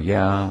can go,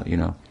 yeah,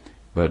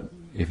 but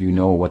if you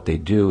know what they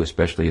do,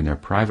 especially in their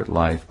private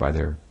life, by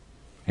their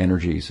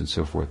energies and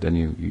so forth, then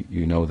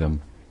you know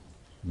them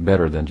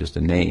better than just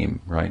a name,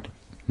 right?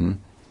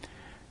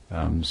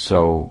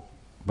 So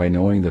by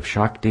knowing the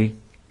Shakti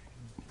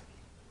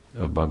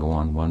of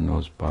Bhagawan, one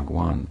knows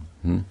Bhagawan.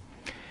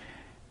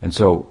 And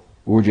so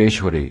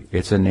Urjeshwari,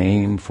 it's a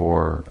name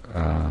for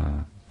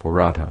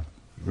Radha.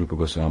 Rupa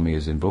Goswami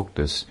has invoked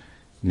this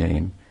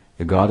name,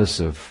 the goddess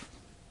of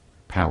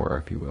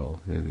power, if you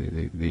will,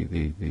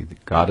 the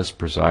goddess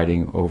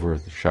presiding over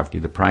the Shakti,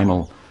 the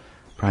primal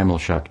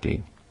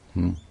Shakti.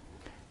 In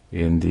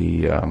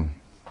the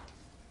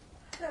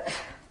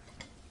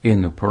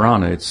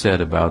Purana, it's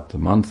said about the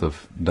month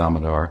of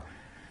Damodar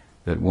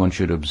that one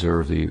should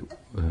observe the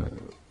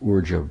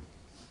Urja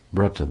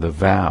Vrata, the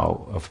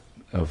vow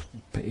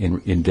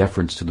in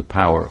deference to the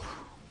power,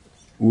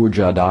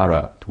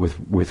 Urjadara,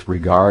 with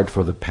regard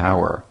for the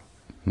power,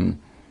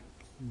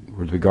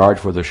 with regard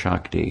for the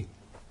Shakti.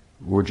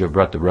 Urja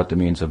Vrata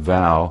means a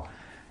vow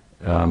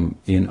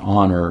in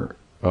honor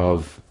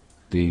of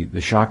the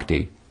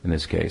Shakti, in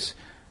this case,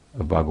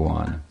 of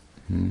Bhagawan.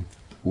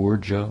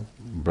 Urja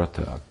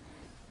Vrata.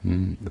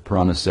 The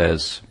Purana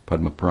says,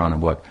 Padma Purana,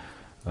 what?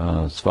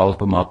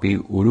 Svalpamapi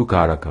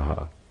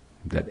urukarakaha.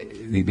 That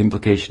the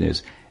implication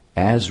is,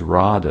 as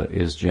Radha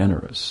is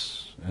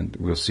generous, and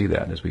we'll see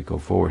that as we go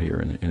forward here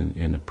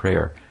in the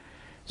prayer,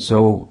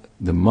 so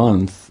the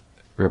month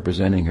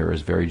representing her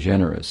is very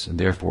generous, and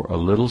therefore a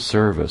little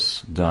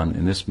service done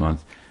in this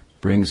month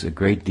brings a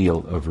great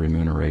deal of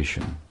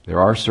remuneration. There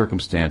are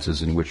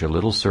circumstances in which a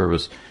little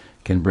service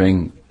can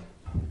bring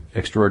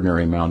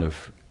extraordinary amount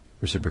of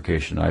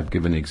reciprocation. I've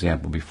given the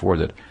example before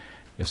that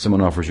if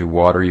someone offers you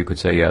water, you could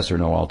say yes or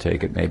no, I'll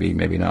take it,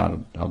 maybe not,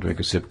 I'll drink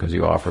a sip because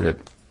you offered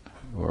it.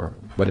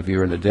 But if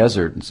you're in the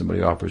desert and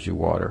somebody offers you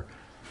water,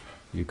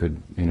 you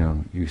could,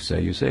 you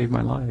say, you saved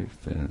my life,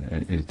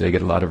 and they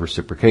get a lot of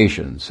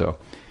reciprocation. So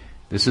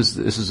this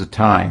is a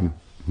time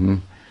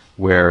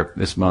where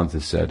this month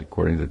is said,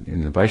 according to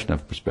in the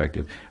Vaishnava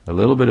perspective, a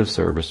little bit of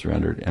service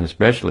rendered, and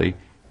especially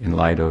in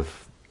light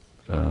of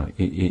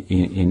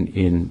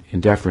in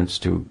deference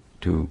to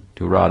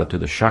Radha, to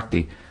the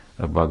Shakti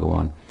of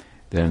Bhagawan,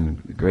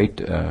 then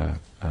great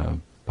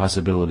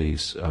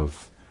possibilities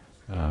of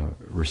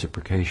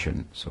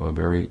reciprocation. So a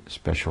very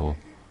special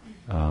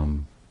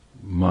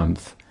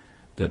month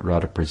that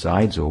Radha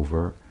presides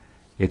over.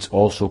 It's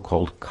also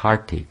called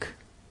Kartik.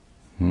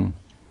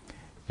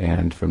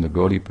 And from the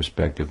Gaudiya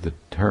perspective, the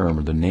term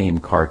or the name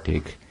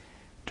Kartik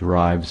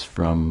derives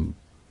from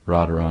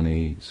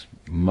Radharani's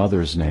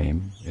mother's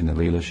name. In the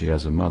Leela she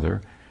has a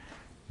mother,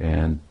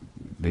 and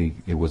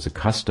it was a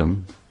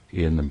custom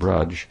in the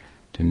Braj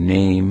to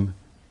name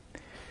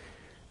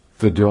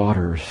the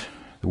daughters,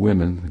 the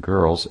women, the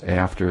girls,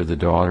 after the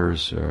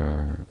daughters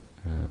of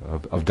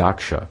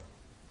Daksha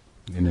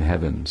in the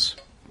heavens,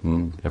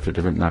 after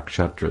different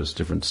nakshatras,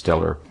 different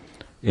stellar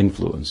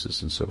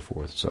influences and so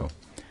forth. So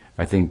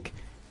I think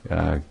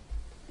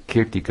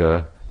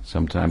Kirtika,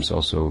 sometimes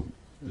also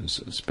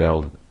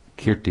spelled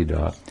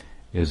Kirtida,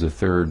 is the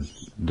third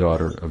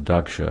daughter of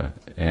Daksha,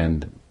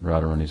 and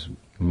Radharani's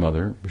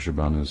mother,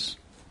 Vrishabhanu's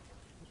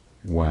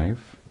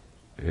wife,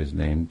 is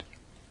named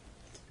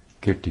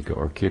Kirtika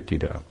or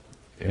Kirtida,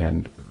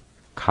 and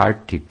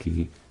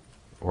Kartiki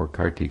or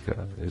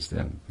Kartika is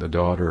then the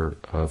daughter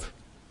of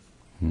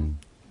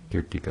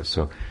Kirtika.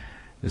 So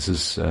this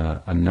is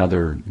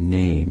another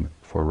name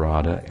for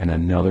Radha and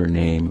another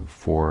name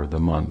for the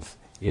month.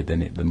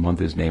 The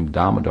month is named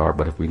Damodar,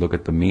 but if we look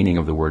at the meaning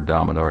of the word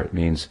Damodar, it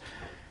means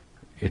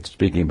it's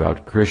speaking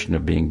about Krishna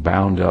being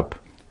bound up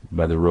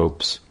by the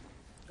ropes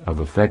of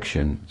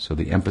affection. So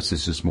the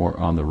emphasis is more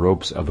on the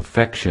ropes of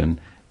affection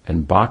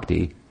and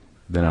bhakti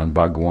than on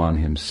Bhagwan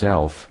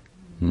himself.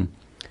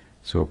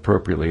 So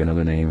appropriately,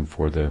 another name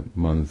for the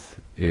month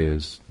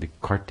is the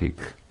Kartik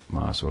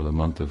Mas, or the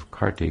month of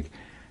Kartik,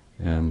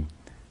 in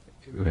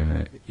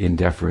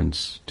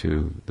deference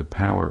to the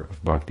power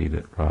of bhakti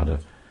that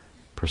Radha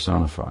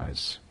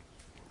personifies.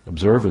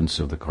 Observance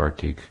of the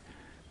Kartik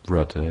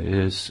Vrata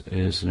is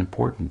an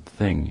important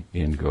thing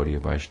in Gaudiya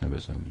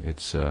Vaishnavism.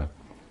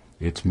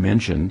 It's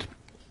mentioned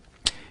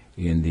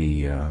in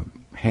the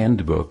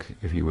handbook,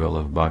 if you will,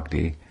 of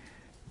bhakti,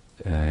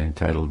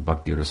 entitled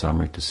Bhakti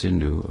Rasamrita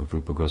Sindhu of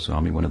Rupa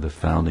Goswami, one of the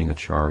founding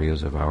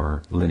acharyas of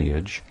our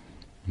lineage.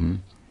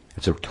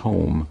 It's a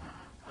tome.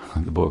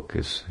 The book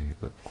is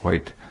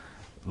quite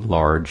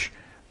large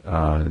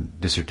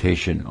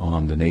dissertation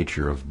on the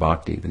nature of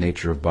bhakti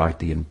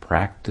in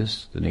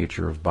practice, the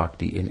nature of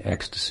bhakti in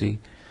ecstasy,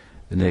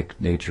 the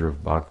nature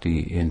of bhakti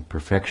in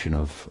perfection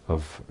of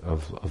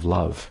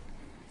love.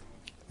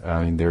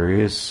 I mean, there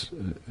is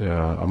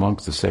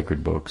amongst the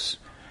sacred books,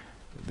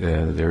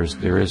 there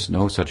is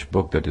no such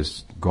book that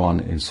has gone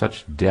in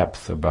such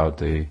depth about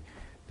the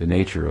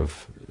nature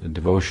of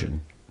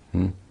devotion,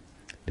 the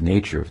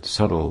nature of the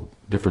subtle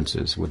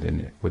differences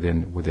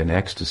within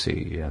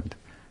ecstasy and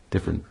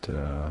different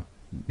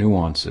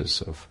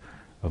nuances of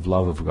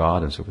love of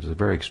God and so forth. It's a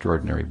very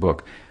extraordinary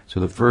book. So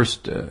the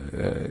first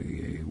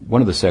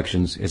one of the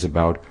sections is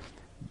about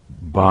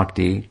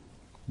bhakti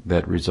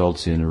that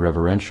results in a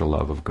reverential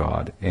love of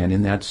God, and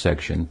in that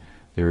section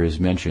there is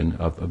mention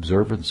of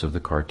observance of the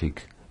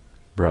Kartik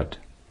Vrat,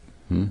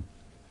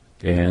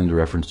 and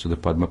reference to the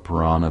Padma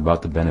Purana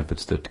about the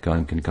benefits that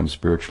can come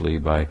spiritually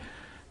by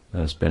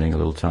spending a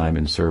little time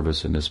in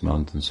service in this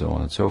month, and so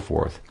on and so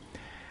forth.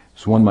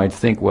 So one might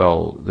think,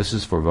 well, this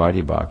is for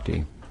Vaidhi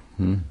Bhakti,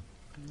 and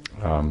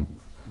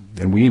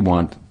we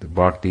want the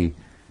Bhakti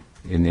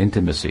in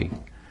intimacy,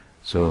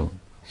 so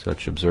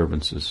such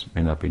observances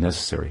may not be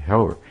necessary.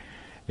 However,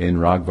 in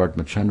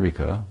Ragvartma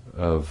Chandrika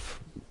of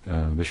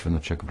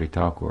Vishwanath Chakravarti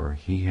Thakur,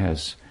 he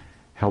has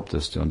helped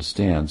us to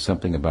understand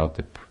something about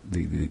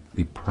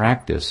the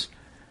practice.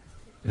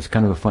 It's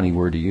kind of a funny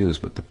word to use,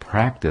 but the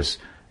practice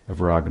of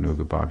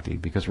Raganuga Bhakti,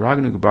 because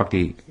Raganuga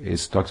Bhakti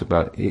is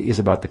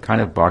about the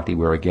kind of bhakti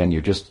where, again,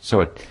 you're just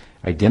so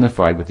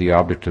identified with the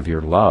object of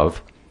your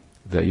love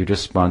that you're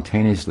just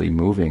spontaneously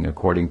moving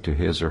according to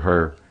his or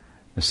her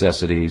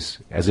necessities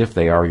as if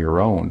they are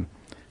your own.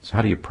 So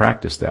how do you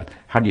practice that?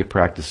 How do you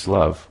practice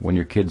love when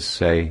your kids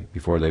say,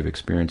 before they've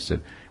experienced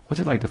it, what's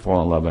it like to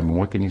fall in love? I mean,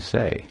 what can you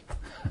say?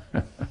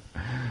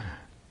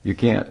 You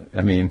can't,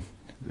 I mean,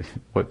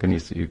 what can you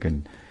say? You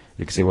can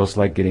say, well, it's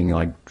like getting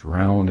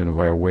drowned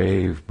by a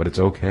wave, but it's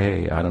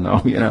okay. I don't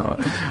know,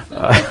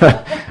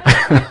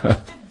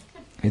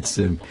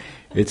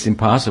 It's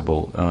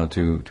impossible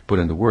to put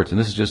into words. And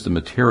this is just a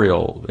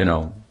material,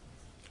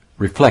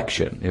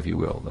 reflection, if you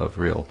will,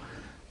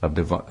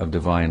 of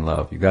divine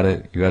love. You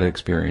gotta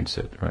experience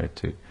it, right?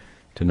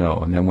 To know.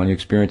 And then when you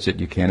experience it,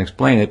 you can't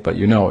explain it, but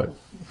you know it,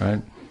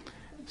 right?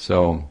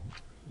 So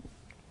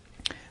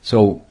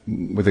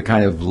with the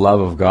kind of love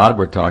of God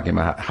we're talking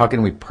about, how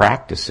can we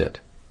practice it?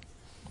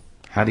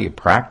 How do you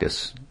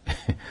practice?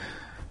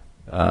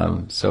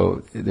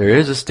 So there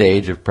is a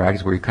stage of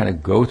practice where you kind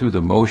of go through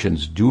the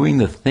motions, doing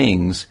the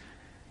things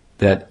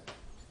that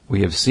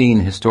we have seen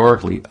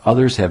historically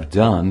others have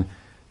done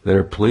that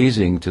are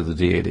pleasing to the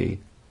deity.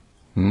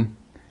 And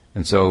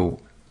so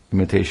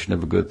imitation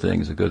of a good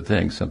thing is a good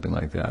thing, something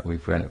like that.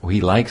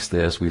 He likes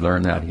this, we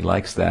learn that, he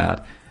likes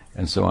that,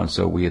 and so on.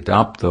 So we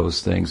adopt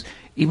those things,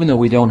 even though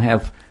we don't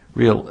have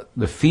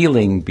the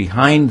feeling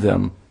behind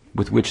them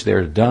with which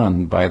they're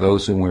done by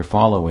those whom we're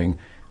following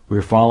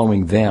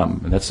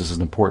them. And that's just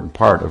an important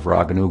part of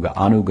Raganuga.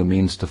 Anuga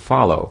means to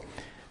follow.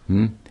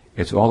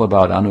 It's all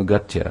about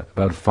anugatya,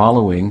 about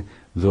following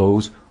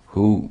those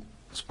who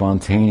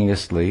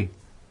spontaneously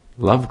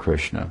love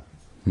Krishna.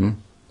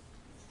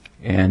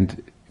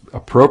 And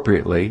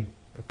appropriately,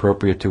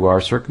 appropriate to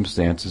our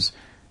circumstances,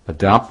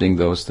 adopting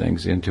those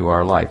things into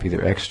our life,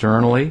 either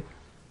externally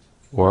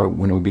or,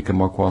 when we become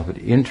more qualified,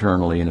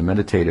 internally in a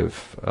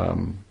meditative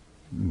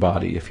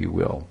body, if you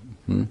will.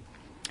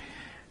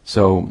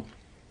 So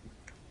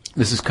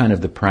this is kind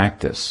of the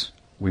practice.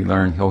 We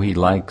learn, he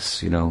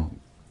likes,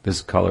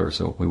 this color,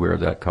 so we wear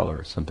that color,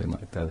 or something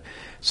like that.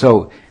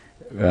 So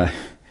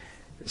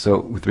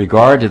with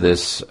regard to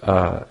this,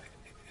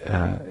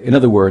 in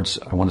other words,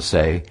 I want to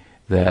say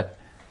that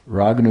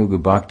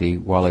Raganuga Bhakti,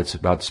 while it's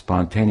about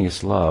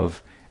spontaneous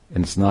love,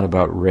 and it's not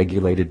about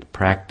regulated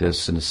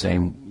practice in the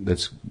same,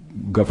 that's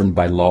governed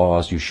by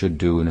laws, you should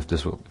do, and if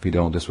you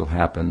don't, this will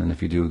happen, and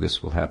if you do,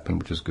 this will happen,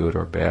 which is good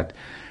or bad,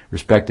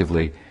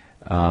 respectively.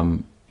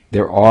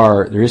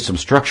 There is some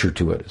structure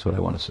to it, is what I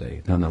want to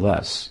say.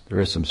 Nonetheless,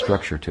 there is some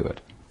structure to it,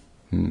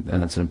 and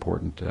that's an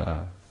important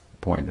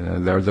point.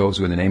 There are those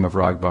who, in the name of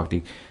Rag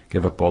Bhakti,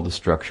 give up all the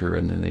structure,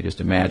 and then they just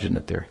imagine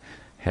that they're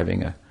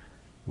having a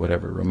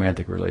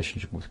romantic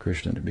relationship with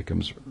Krishna, and it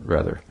becomes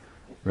rather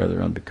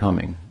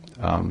unbecoming.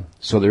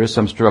 So there is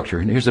some structure,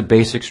 and here's a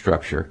basic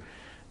structure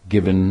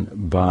given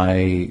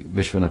by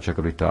Vishwanath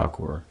Chakravarti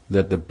Thakur,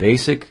 that the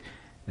basic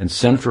and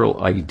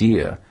central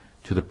idea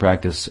to the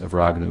practice of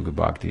Raganuga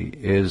Bhakti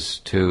is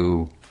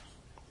to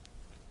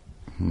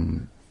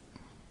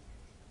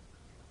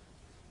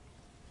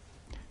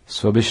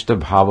Svabhishta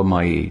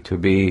Bhavamayi, to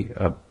be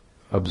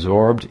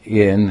absorbed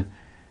in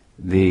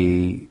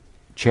the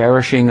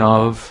cherishing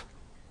of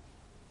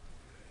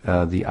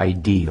the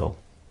ideal.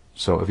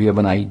 So if you have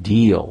an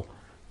ideal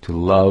to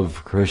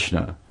love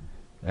Krishna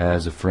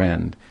as a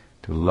friend,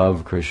 to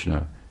love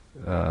Krishna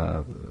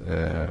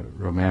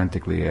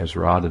romantically as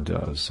Radha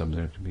does,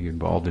 something to be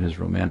involved in his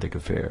romantic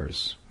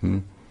affairs,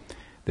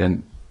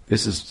 then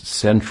this is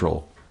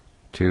central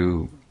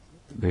to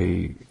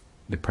the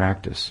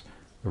practice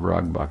of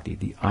Rag Bhakti.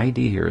 The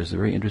idea here is a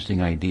very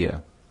interesting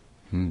idea.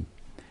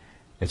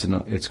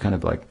 It's kind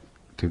of like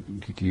to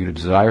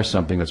desire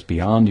something that's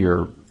beyond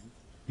your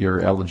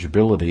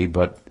eligibility,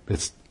 but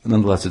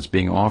nonetheless it's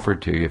being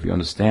offered to you if you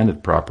understand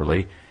it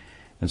properly.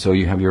 And so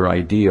you have your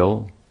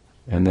ideal,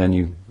 and then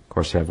you, of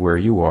course, have where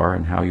you are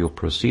and how you'll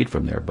proceed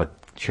from there. But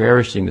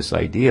cherishing this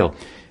ideal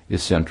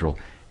is central.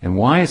 And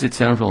why is it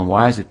central and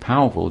why is it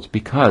powerful? It's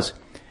because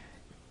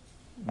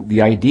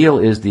the ideal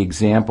is the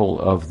example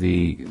of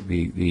the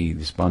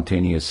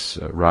spontaneous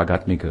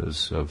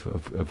ragatmikas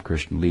of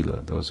Krishna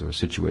Lila, those who are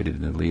situated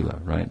in the Lila,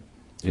 right?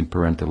 In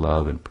parental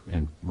love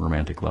and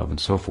romantic love and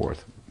so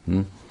forth.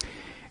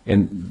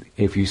 And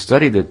if you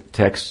study the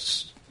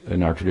texts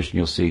in our tradition,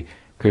 you'll see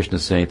Krishna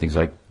saying things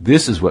like,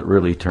 this is what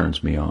really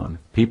turns me on.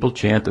 People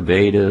chant the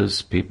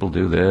Vedas, people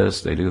do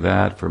this, they do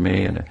that for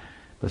me, and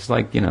it's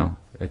like,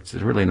 it's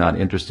really not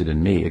interested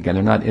in me. Again,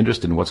 they're not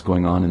interested in what's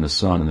going on in the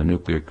sun and the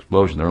nuclear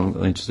explosion. They're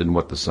only interested in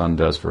what the sun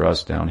does for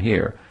us down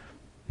here.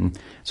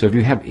 So if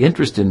you have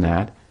interest in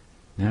that,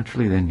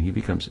 naturally then he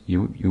becomes,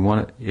 you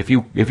want to, if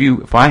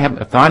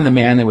I'm the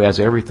man who has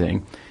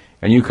everything,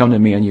 and you come to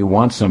me and you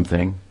want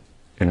something,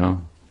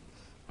 I'm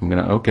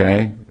gonna,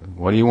 okay,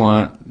 what do you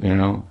want?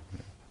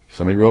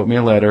 Somebody wrote me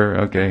a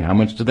letter, okay, how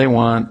much do they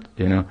want?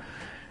 It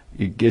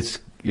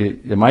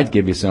might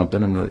give you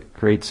something and it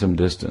creates some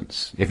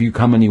distance. If you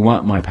come and you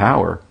want my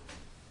power,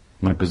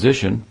 my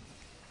position,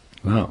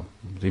 well,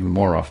 it's even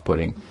more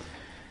off-putting.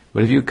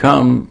 But if you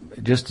come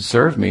just to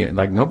serve me,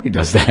 like nobody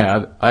does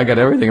that. I got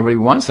everything,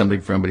 everybody wants something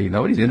from me,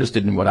 nobody's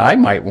interested in what I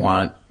might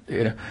want,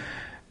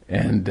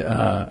 and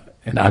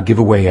I'll give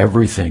away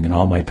everything and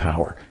all my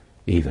power,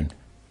 even,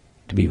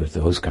 to be with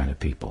those kind of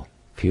people,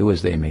 few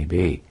as they may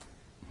be.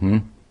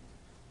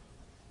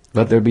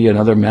 Let there be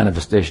another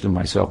manifestation of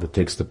myself that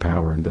takes the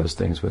power and does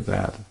things with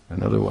that.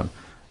 Another one.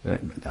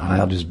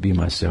 I'll just be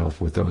myself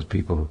with those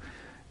people who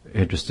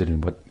are interested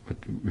in what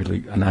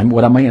really. And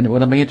what am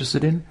I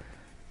interested in?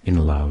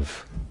 In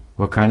love.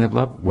 What kind of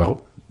love?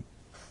 Well,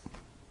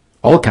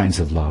 all kinds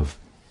of love.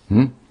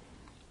 You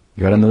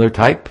got another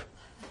type?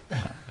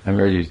 I'm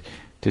ready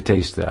to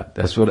taste that.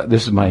 This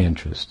is my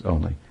interest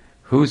only.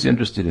 Who's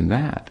interested in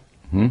that?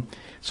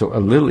 So a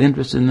little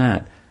interest in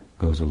that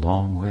goes a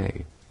long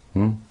way.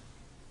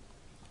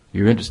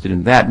 You're interested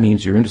in that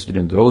means you're interested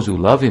in those who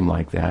love him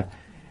like that.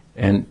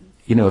 And,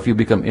 if you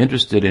become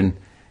interested in,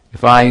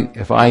 if I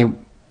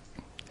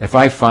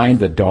find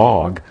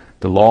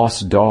the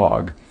lost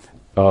dog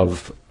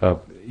of, a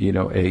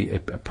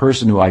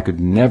person who I could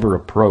never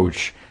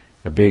approach,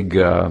 a big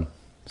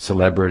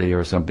celebrity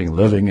or something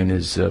living in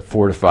his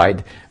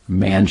fortified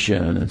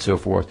mansion and so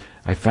forth,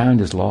 I found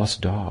his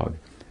lost dog.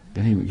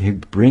 Then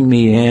he'd bring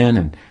me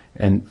in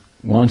and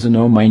wants to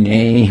know my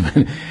name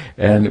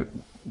and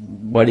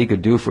what he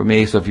could do for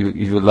me. So if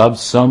you love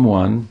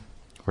someone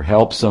or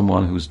help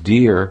someone who's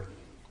dear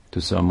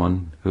to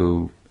someone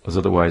who is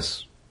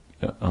otherwise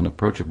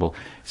unapproachable,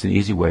 it's an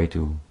easy way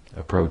to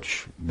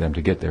approach them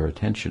to get their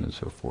attention and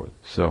so forth.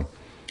 So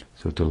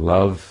to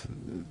love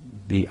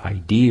the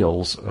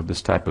ideals of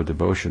this type of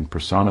devotion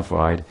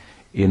personified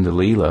in the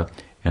Leela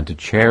and to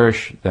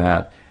cherish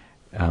that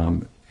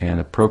and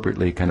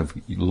appropriately kind of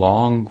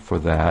long for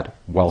that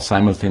while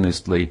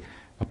simultaneously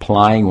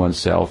applying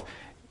oneself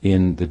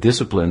in the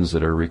disciplines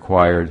that are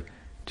required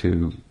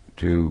to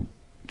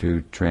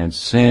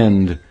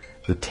transcend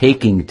the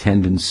taking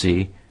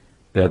tendency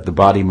that the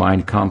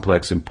body-mind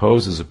complex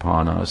imposes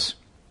upon us.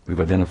 We've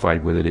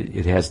identified with it.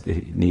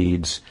 It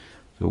needs.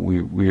 So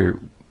we're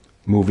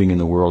moving in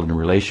the world in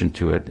relation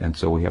to it, and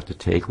so we have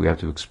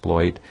to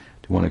exploit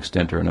to one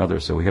extent or another.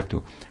 So we have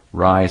to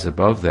rise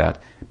above that.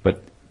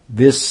 But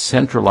this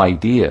central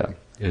idea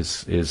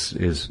is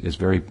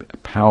very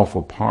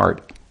powerful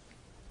part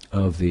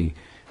of the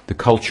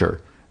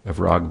culture of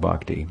Rag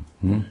Bhakti.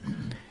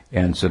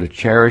 And so to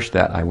cherish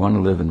that, I want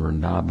to live in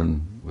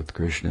Vrindavan with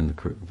Krishna in the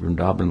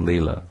Vrindavan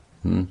Lila.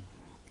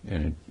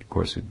 And of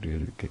course, it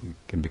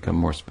can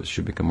become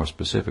should become more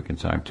specific in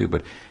time too.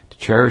 But to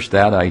cherish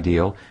that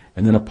ideal,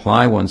 and then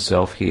apply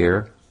oneself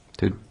here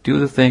to do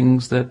the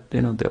things that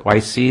that I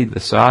see the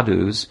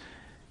sadhus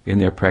in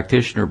their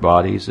practitioner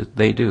bodies that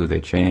they do.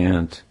 They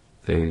chant,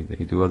 they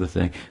do other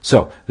things.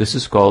 So this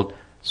is called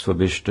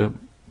Svabhishta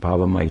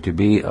Bhavamaya,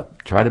 to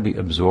try to be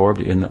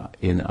absorbed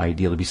in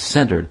ideal, to be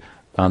centered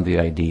on the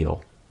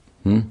ideal.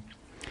 And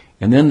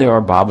then there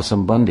are Bhava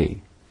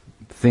Sambandhi,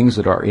 things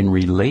that are in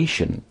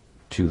relation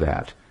to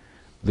that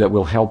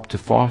will help to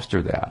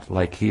foster that,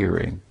 like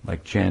hearing,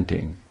 like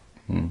chanting,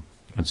 and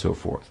so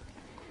forth.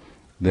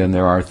 Then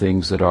there are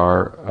things that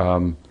are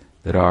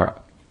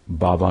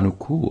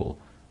bhavanukul,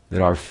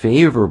 that are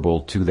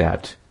favorable to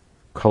that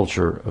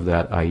culture of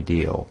that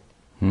ideal.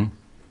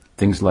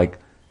 Things like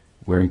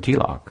wearing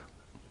tilak,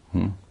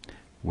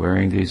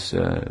 wearing these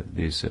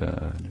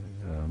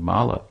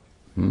mala.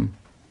 And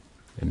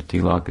the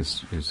tilak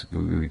is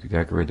we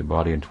decorate the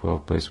body in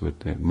 12 places with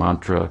the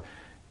mantra,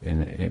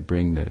 and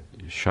bring the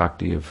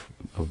Shakti of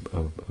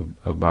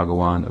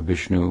Bhagavan, of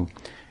Vishnu.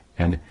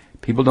 And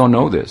people don't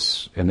know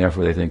this, and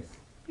therefore they think,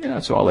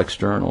 it's all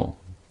external.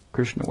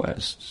 Krishna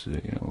West,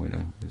 we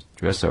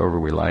dress however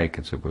we like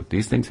and so forth.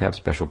 These things have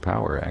special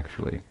power,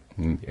 actually.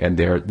 And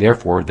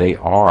therefore they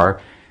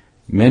are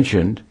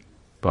mentioned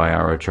by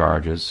our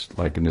acharyas,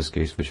 like in this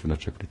case, Vishwanath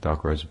Chakravarti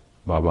Thakur, as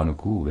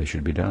Bhavanukul. They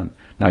should be done.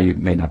 Now, you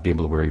may not be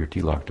able to wear your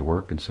tilak to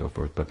work and so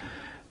forth,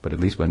 but at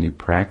least when you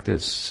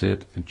practice,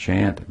 sit and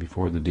chant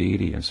before the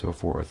deity and so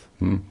forth,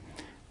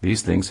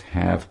 these things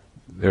have,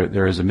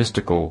 there is a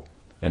mystical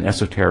and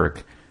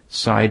esoteric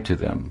side to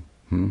them,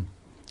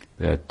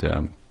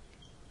 that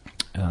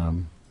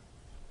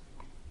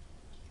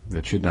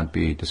should not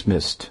be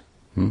dismissed.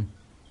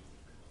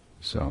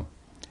 So,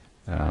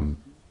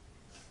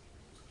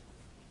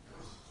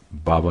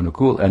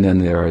 Bhavanukul, and then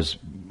there is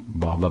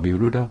Bhava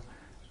Viruddha,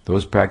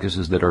 those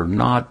practices that are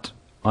not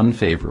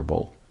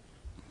unfavorable.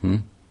 They're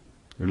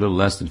a little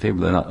less than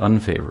favorable, they're not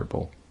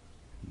unfavorable,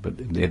 but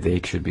they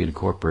should be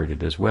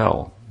incorporated as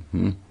well.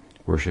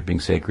 Worshipping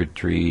sacred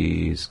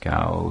trees,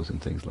 cows,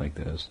 and things like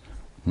this.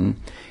 And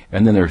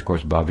then there's, of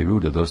course,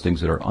 Bhaviruddha, those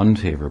things that are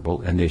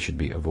unfavorable, and they should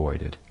be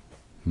avoided.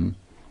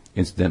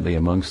 Incidentally,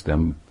 amongst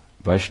them,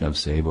 Vaishnav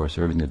Seva, or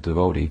serving the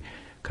devotee,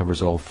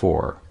 covers all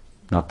four,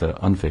 not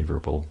the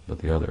unfavorable, but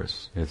the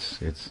others.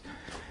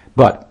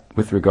 But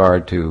with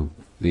regard to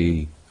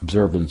the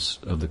observance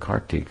of the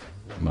Kartik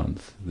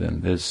month, then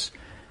this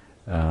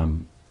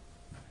Vishwanath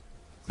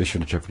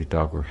Chakravarti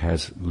Thakur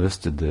has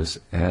listed this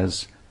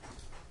as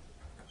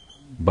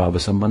Bhava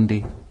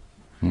Sambandhi,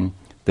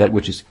 that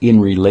which is in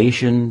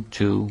relation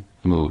to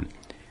the mood,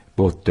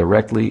 both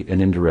directly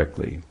and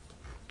indirectly.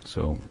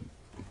 So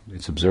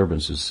its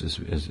observance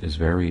is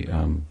very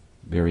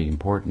very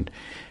important.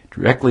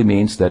 Directly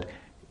means that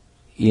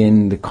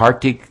in the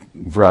Kartik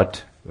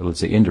Vrat, let's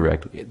say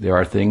indirectly, there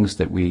are things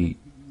that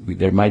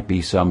there might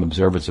be some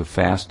observance of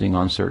fasting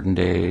on certain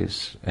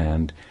days,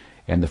 and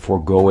the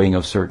foregoing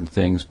of certain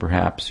things.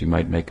 Perhaps you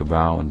might make a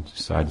vow and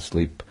decide to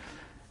sleep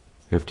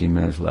 15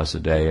 minutes less a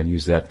day and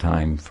use that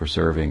time for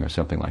serving or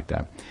something like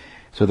that.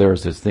 So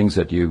there's things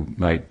that you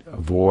might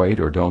avoid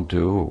or don't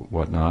do, or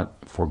whatnot,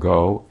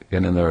 forego,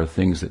 and then there are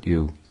things that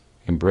you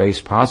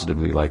embrace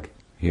positively, like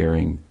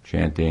hearing,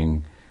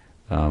 chanting,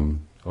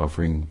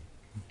 offering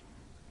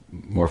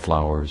more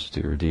flowers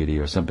to your deity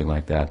or something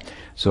like that.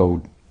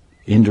 So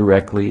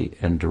indirectly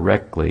and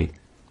directly,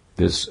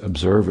 this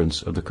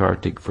observance of the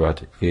Kartik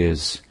Vrat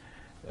is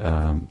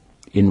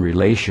in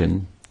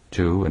relation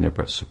to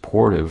and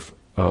supportive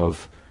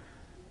of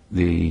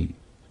the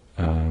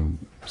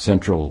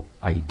central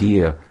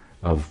idea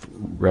of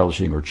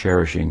relishing or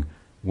cherishing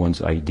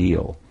one's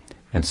ideal.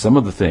 And some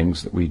of the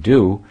things that we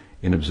do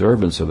in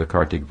observance of the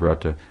Kartik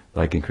Vrata,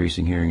 like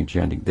increasing hearing and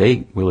chanting,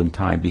 they will in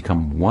time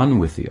become one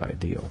with the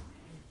ideal.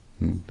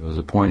 There's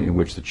a point in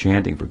which the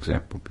chanting, for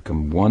example,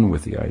 become one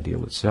with the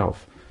ideal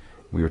itself.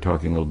 We were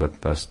talking a little bit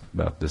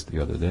about this the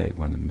other day,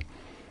 when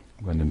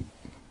the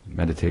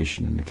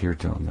meditation and the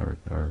kirtan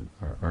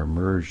are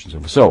merged. And so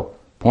forth. So,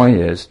 point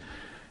is,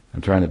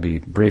 I'm trying to be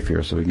brief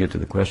here so we can get to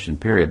the question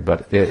period,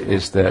 but it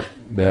is that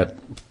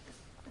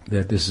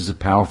this is a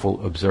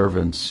powerful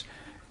observance,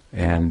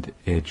 and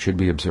it should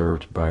be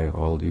observed by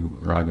all you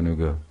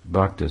Raganuga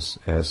Bhaktas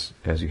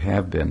as you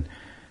have been.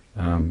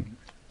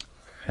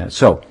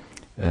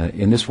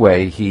 In this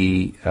way,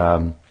 he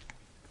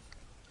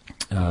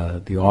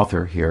the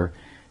author here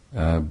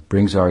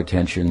brings our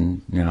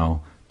attention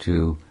now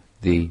to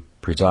the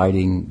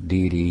presiding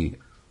deity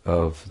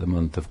of the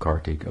month of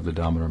Kartik, of the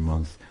Damodar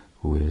month,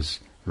 who is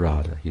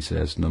Radha. He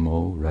says,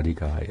 Namo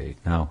Radhikaye.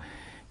 Now,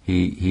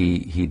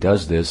 he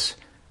does this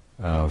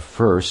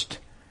first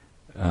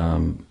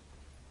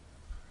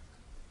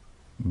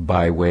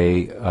by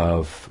way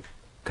of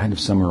kind of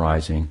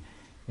summarizing,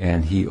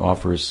 and he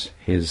offers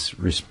his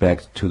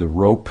respect to the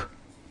rope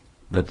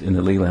that in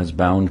the Leela has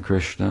bound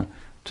Krishna,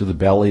 to the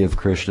belly of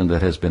Krishna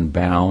that has been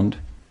bound.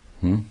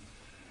 And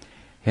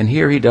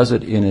here he does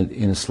it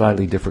in a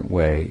slightly different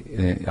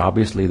way.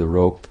 Obviously the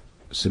rope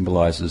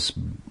symbolizes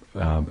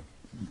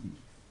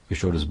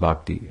Yashoda's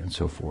bhakti and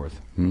so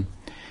forth.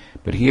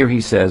 But here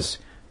he says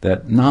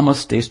that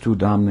Namastestu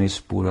Damne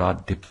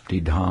Spura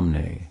Dipti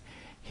Dhamne.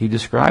 He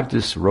described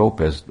this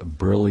rope as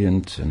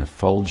brilliant and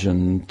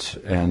effulgent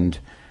and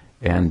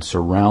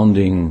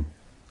surrounding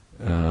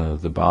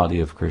the body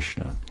of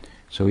Krishna.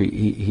 So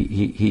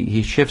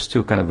he shifts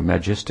to kind of a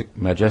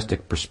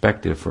majestic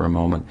perspective for a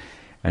moment,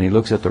 and he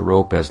looks at the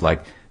rope as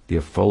like the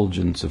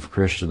effulgence of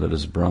Krishna that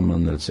is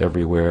Brahman, that's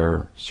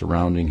everywhere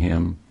surrounding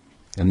him,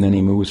 and then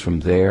he moves from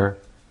there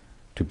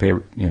to pay,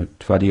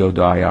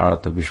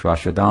 Tvadiyodayarata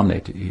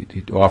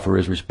Vishvashadamne, to offer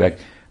his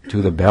respect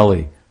to the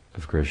belly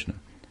of Krishna,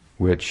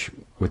 which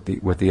with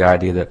the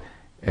idea that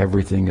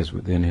everything is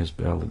within his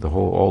belly,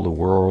 all the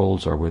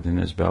worlds are within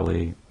his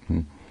belly,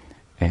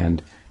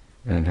 and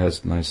it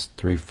has nice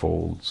three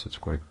folds. It's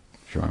quite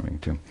charming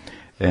too,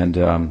 and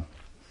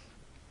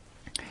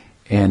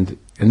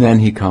then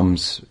he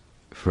comes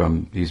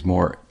from these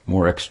more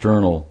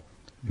external,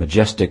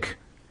 majestic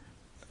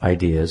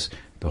ideas.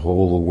 The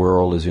whole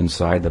world is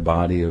inside the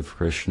body of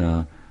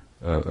Krishna,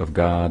 of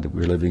God.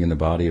 We're living in the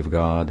body of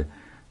God.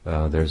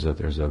 There's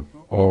a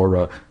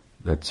aura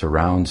that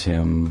surrounds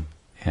him,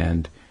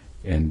 and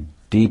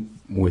deep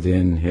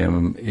within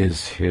him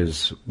is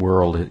his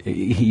world.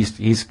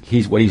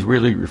 He's what he's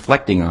really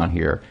reflecting on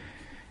here,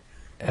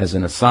 as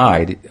an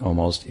aside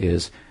almost,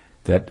 is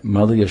that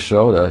Mother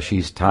Yashoda,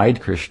 she's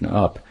tied Krishna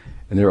up,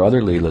 and there are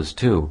other Leelas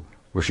too,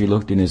 where she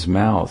looked in his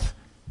mouth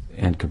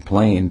and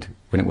complained,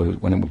 when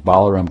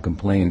Balaram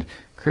complained,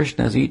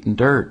 Krishna has eaten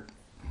dirt.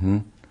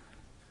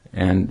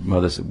 And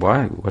Mother said,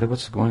 why?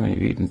 What's going on?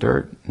 You eating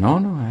dirt? No,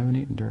 I haven't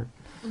eaten dirt.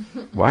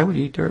 Why would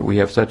you eat dirt? We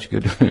have such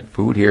good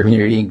food here and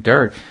you're eating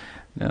dirt.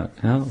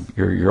 No,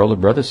 your older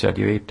brother said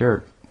you ate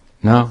dirt.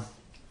 No.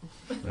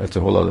 That's a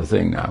whole other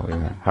thing now,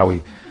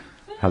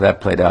 how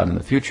that played out in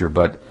the future,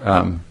 but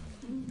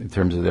in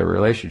terms of their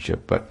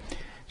relationship. But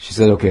she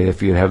said, okay,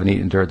 if you haven't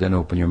eaten dirt, then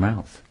open your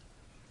mouth.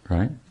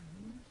 Right?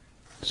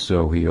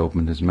 So he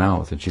opened his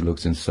mouth, and she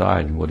looks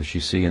inside, and what does she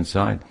see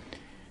inside?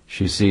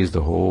 She sees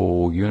the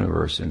whole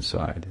universe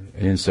inside.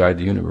 And inside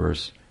the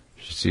universe,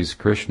 she sees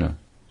Krishna,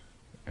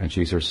 and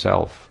she's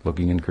herself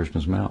looking in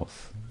Krishna's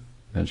mouth.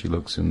 Then she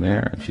looks in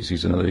there, and she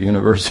sees another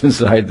universe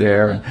inside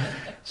there. And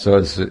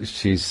so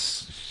she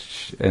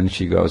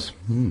goes,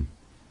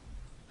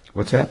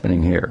 what's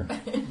happening here?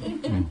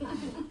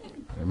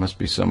 There must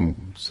be some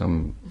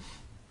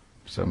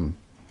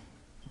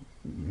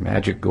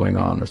magic going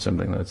on or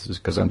something. That's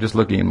just because I'm just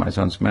looking in my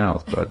son's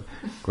mouth. But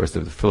of course,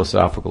 the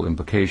philosophical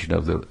implication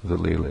of the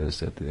Leela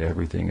is that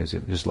everything is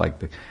just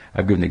like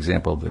I've given an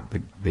example of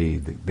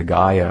the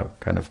Gaia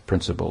kind of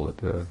principle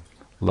that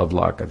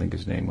Lovelock, I think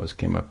his name was,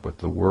 came up with.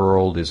 The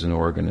world is an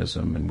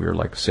organism, and we're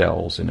like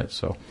cells in it.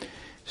 So,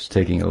 just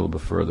taking it a little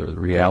bit further, the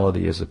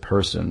reality is a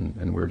person,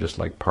 and we're just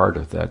like part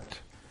of that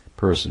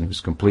person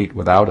who's complete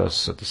without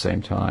us at the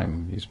same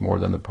time. He's more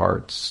than the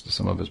parts, the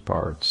sum of his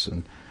parts,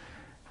 and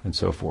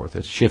so forth.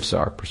 It shifts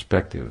our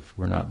perspective.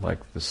 We're not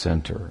like the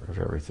center of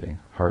everything.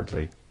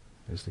 Hardly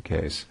is the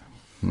case.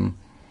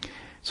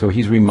 So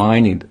he's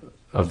reminded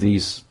of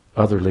these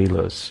other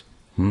Leelas,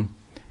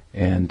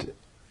 and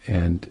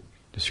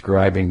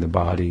describing the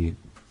body,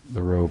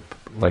 the rope,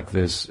 like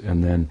this,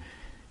 and then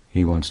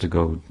he wants to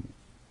go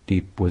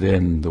deep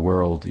within the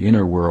world, the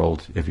inner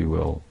world, if you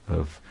will,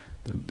 of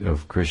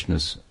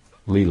Krishna's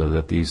Leela,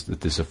 that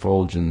this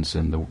effulgence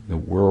and the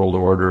world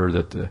order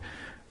that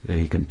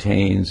he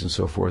contains and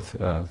so forth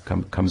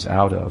comes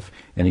out of,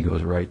 and he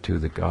goes right to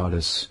the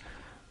goddess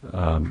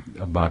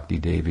Bhakti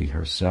Devi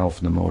herself,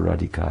 Namo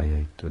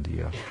Radhikaye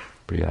Tvadiya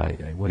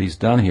Priyaye. What he's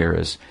done here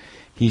is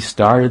he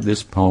started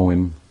this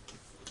poem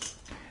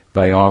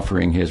by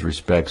offering his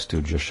respects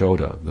to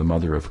Yashoda, the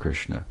mother of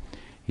Krishna.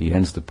 He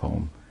ends the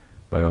poem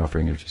by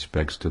offering his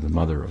respects to the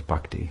mother of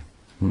Bhakti,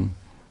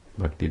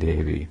 Bhakti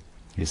Devi.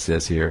 He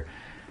says here,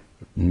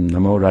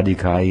 Namo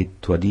Radhikaye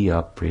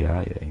Tvadiya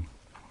Priyaye.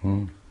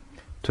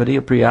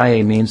 Tvadiya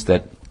Priyaye means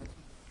that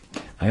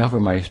I offer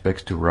my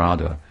respects to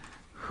Radha,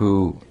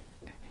 who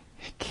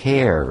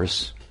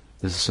cares,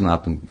 this is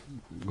Sanatana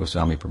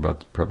Goswami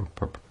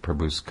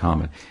Prabhu's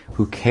comment,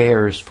 who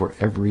cares for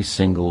every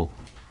single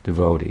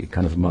devotee,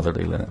 kind of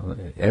motherly.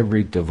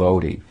 Every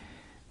devotee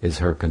is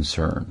her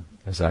concern.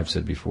 As I've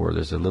said before,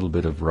 there's a little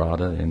bit of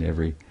Radha in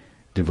every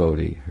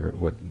devotee.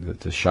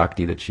 The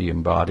Shakti that she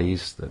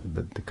embodies,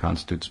 that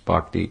constitutes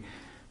bhakti,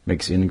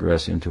 makes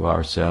ingress into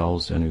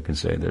ourselves, and who can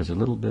say there's a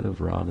little bit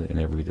of Radha in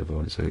every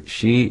devotee. So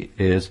she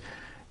is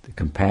the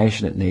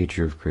compassionate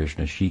nature of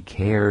Krishna. She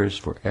cares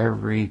for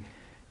every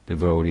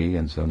devotee,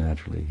 and so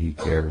naturally he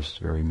cares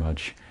very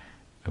much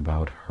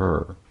about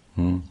her.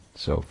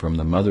 So from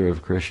the mother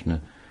of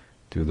Krishna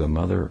to the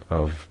mother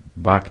of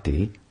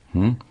Bhakti,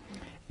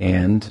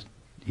 and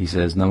he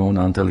says, Namo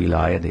Nanta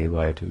Lilaya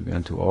Devaya,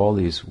 and to all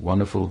these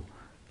wonderful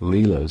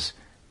Lilas.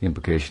 The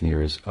implication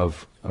here is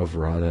of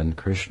Radha and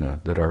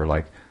Krishna that are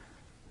like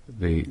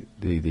the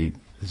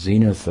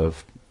zenith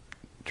of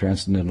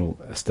transcendental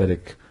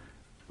aesthetic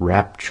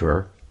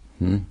rapture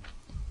in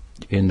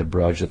the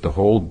Braj, that the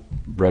whole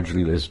Braj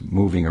Lila is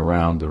moving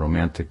around the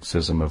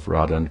romanticism of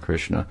Radha and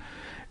Krishna,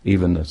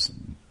 even the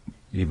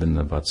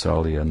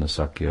Vatsalya and the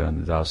Sakya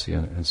and the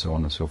Dasya and so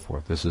on and so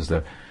forth. This is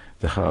the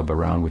hub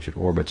around which it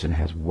orbits and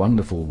has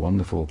wonderful,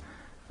 wonderful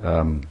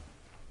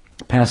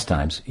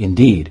pastimes.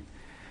 Indeed,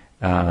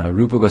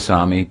 Rupa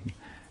Goswami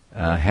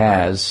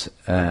has,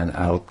 and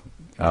I'll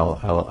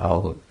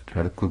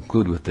try to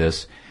conclude with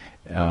this,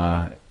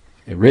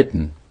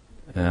 written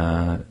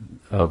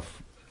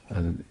of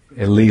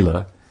a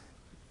Leela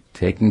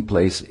taking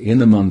place in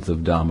the month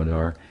of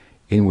Damodar,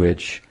 in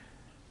which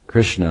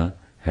Krishna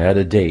had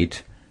a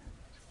date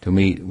to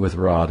meet with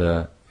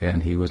Radha,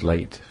 and he was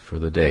late for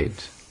the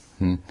date.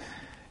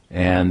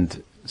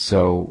 And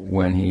so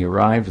when he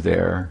arrived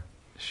there,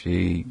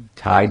 she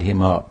tied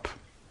him up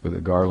with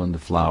a garland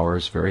of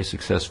flowers very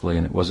successfully,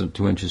 and it wasn't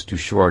 2 inches too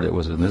short. It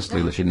was in this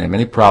Leela. She didn't have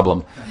any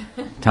problem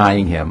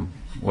tying him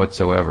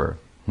whatsoever.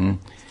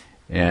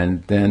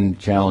 And then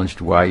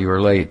challenged, why you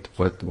were late?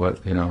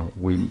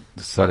 After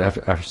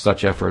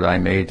such effort I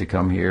made to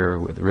come here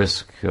with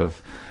risk of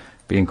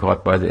being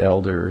caught by the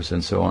elders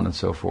and so on and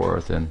so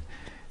forth. And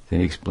then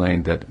he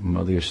explained that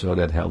Mother Yashoda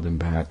had held him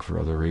back for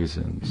other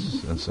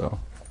reasons. And so,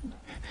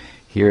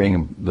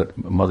 hearing that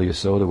Mother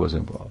Yashoda was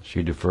involved,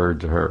 she deferred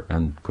to her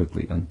and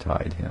quickly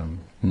untied him,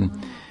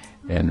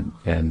 and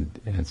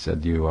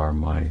said, "You are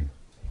my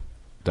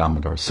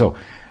Damodar." So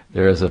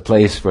there is a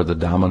place for the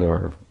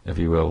Damodar, if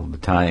you will, the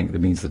tying.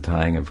 That means the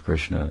tying of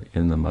Krishna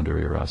in the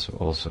Madhurya Rasa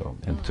also,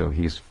 and so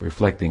he's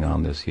reflecting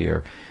on this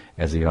here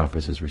as he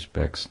offers his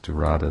respects to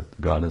Radha,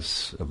 the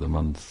goddess of the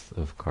month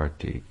of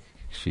Kartik.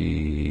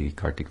 Shri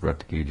Kartik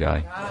Vrat ki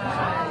jai.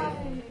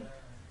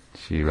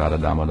 Shri Radha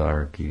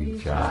Damodar ki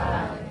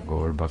jai.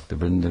 Gaur Bhakta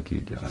Vrinda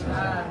ki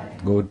jai.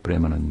 Gaur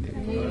Premanandi.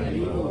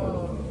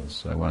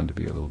 So I wanted to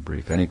be a little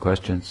brief. Any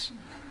questions?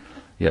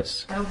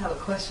 Yes. I don't have a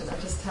question. I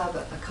just have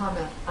a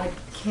comment. I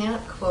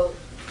can't quote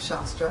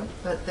Shastra,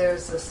 but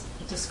there's this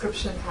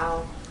description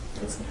how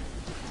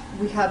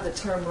we have the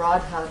term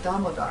Radha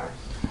Damodar.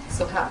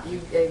 So how you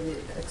gave the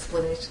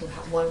explanation of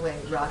how one way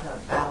Radha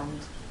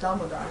found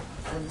Damodar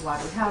and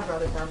why we have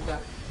Radha Damodar.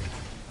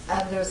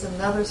 And there's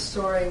another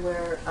story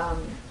where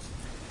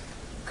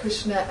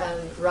Krishna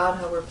and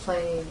Radha were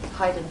playing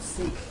hide and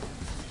seek,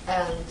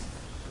 and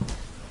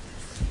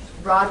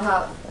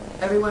Radha,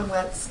 everyone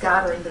went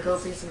scattering, the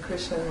gopis and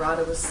Krishna, and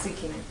Radha was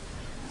seeking.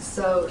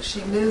 So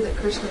she knew that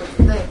Krishna would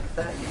think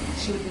that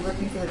she would be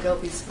looking for the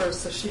gopis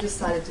first, so she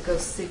decided to go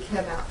seek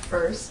him out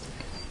first.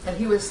 And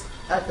he was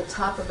at the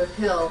top of a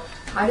hill,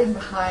 hiding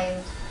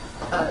behind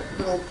a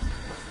little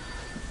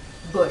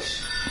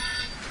bush.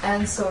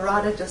 And so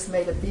Radha just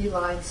made a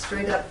beeline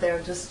straight up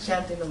there, just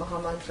chanting the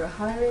Mahamantra,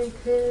 Hare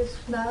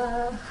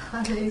Krishna,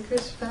 Hare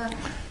Krishna.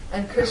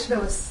 And Krishna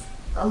was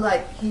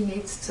like, he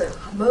needs to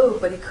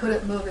move, but he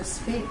couldn't move his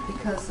feet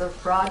because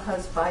of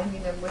Radha's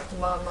binding him with the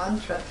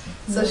Mahamantra.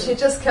 So she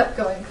just kept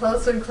going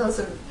closer and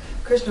closer.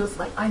 Krishna was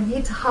like, I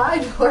need to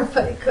hide more,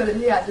 but he couldn't.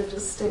 He had to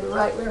just stay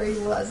right where he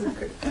was. And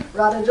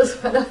Radha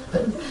just went up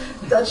and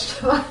touched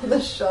him on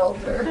the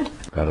shoulder.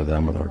 Radha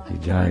Damodar ki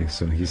jai.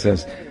 So he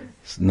says,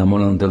 Namo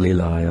Nanta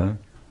Lilaya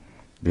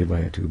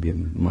Devaya, to be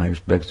my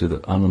respects to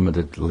the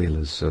unlimited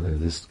Lilas. So that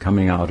this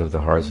coming out of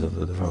the hearts of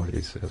the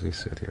devotees as we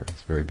sit here.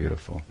 It's very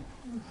beautiful.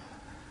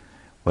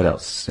 What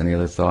else? Any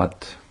other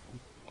thought?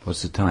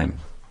 What's the time?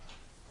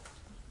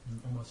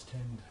 Almost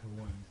 10 to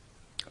 1.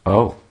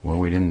 Oh, well,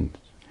 we didn't.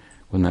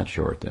 Wasn't that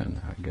short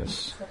then, I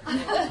guess.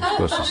 We're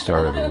supposed to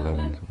start at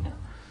 11. So.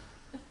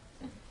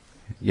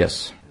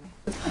 Yes?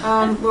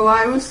 Well,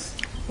 I was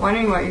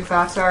wondering what your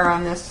thoughts are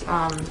on this.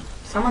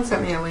 Someone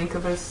sent me a link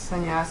of a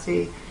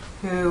sannyasi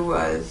who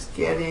was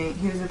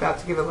about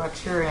to give a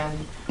lecture, and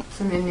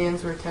some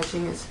Indians were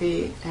touching his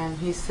feet, and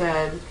he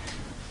said,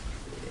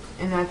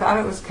 and I thought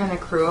it was kind of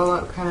cruel,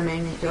 it kind of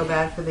made me feel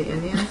bad for the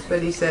Indians,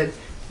 but he said,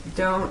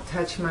 don't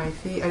touch my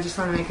feet. I just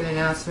want to make an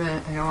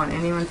announcement. I don't want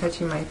anyone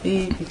touching my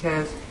feet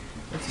because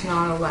it's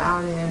not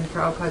allowed in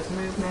Prabhupada's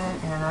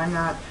movement, and I'm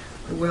not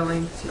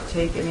willing to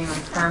take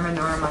anyone's karma,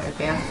 nor am I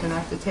advanced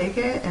enough to take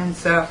it. And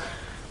so,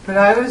 but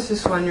I was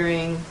just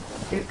wondering,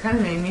 it kind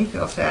of made me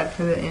feel sad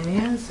for the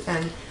Indians,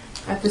 and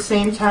at the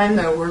same time,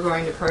 though, we're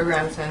going to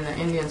programs and the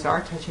Indians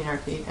are touching our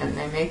feet and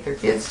they make their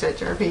kids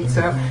touch our feet.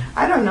 So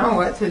I don't know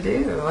what to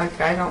do.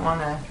 Like, I don't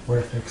want to...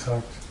 Wear thick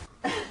socks.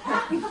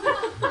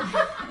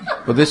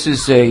 Well, this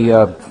is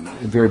a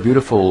very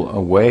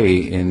beautiful way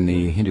in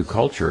the Hindu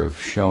culture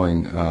of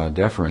showing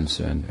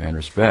deference and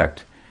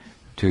respect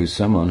to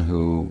someone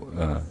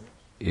who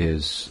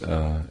is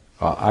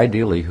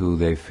ideally who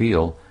they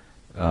feel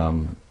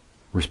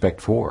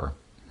respect for.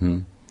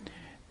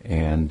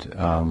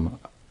 And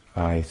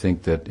I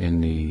think that in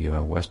the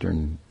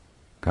Western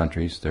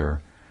countries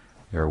there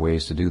are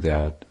ways to do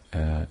that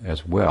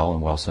as well.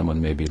 And while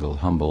someone may be a little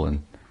humble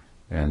and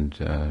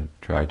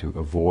try to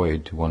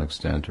avoid to one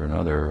extent or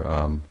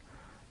another,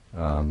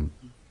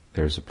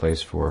 there's a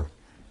place for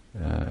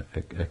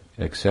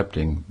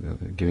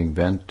accepting, giving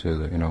vent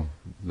to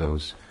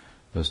those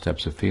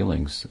types of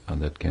feelings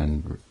that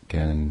can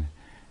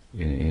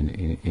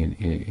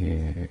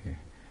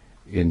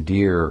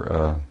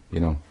endear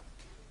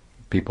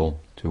people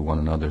to one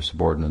another,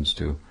 subordinates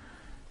to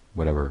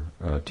whatever,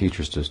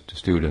 teachers to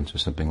students or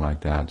something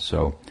like that.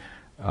 So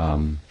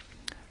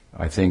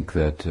I think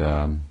that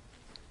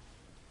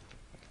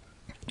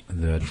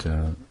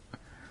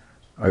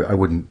I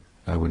wouldn't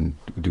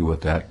do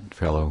what that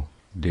fellow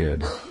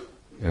did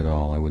at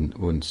all. I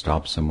wouldn't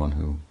stop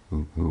someone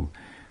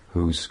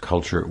whose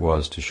culture it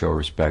was to show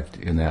respect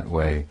in that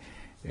way,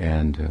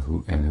 and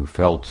who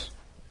felt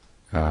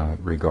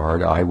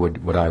regard.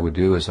 What I would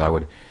do is I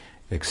would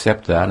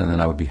accept that, and then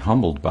I would be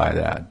humbled by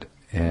that,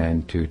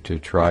 and to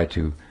try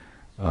to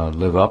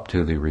live up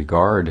to the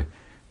regard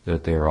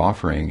that they are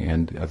offering.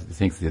 And I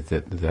think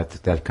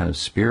that kind of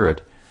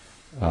spirit.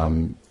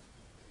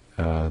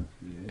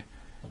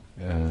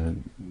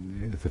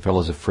 If the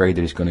fellow's afraid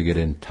that he's going to get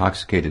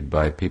intoxicated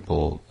by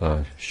people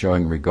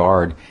showing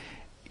regard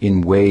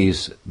in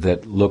ways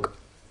that look,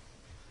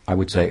 I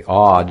would say,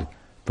 odd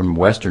from a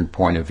Western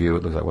point of view.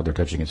 It looks like, well, they're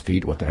touching his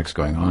feet. What the heck's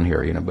going on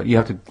here? But you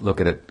have to look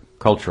at it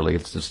culturally.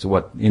 It's just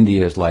what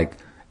India is like.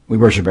 We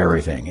worship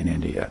everything in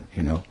India.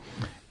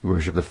 We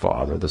worship the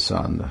Father, the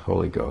Son, the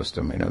Holy Ghost.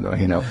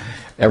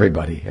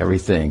 Everybody,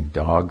 everything,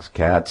 dogs,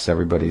 cats,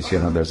 everybody's.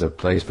 There's a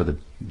place for the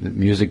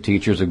music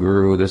teacher's a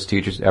guru.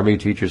 Every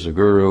teacher's a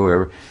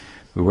guru.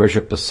 We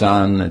worship the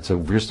sun. It's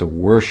just a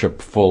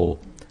worshipful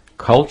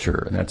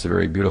culture, and that's a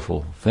very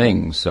beautiful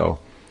thing. So,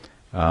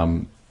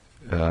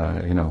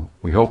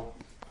 we hope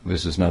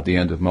this is not the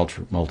end of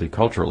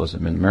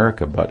multiculturalism in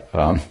America, but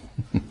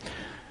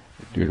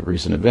due to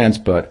recent events.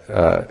 But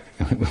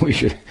we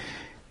should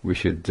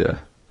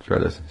try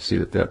to see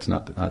that that's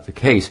not the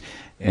case.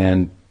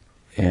 And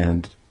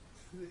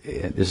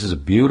this is a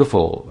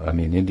beautiful.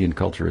 Indian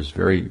culture is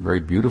very, very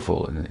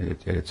beautiful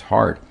at its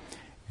heart,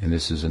 and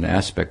this is an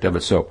aspect of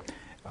it. So,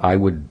 I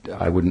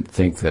wouldn't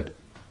think that,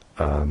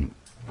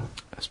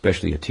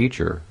 especially a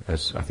teacher,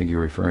 as I think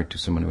you're referring to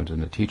someone who's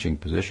in a teaching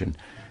position,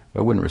 I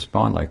wouldn't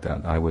respond like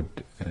that. I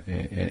would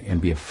and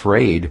be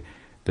afraid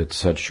that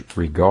such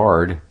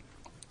regard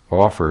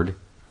offered,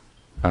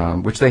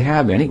 which they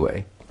have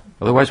anyway.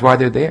 Otherwise, why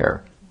they're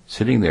there,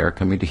 sitting there,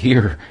 coming to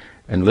hear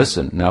and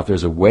listen. Now, if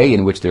there's a way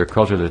in which their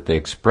culture that they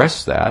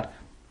express that,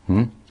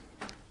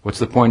 what's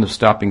the point of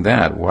stopping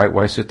that?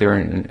 Why sit there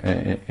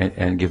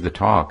and give the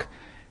talk?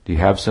 Do you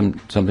have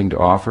something to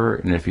offer?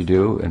 And if you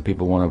do, and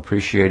people want to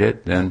appreciate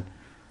it, then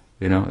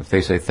if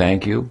they say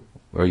thank you,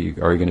 is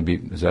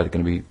that going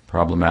to be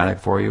problematic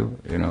for you?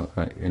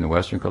 In the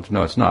Western culture,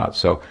 no, it's not.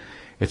 So,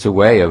 it's a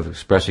way of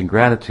expressing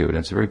gratitude, and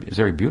it's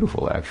very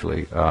beautiful,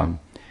 actually.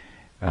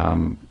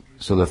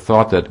 So the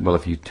thought that, well,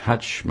 if you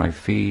touch my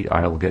feet,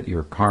 I'll get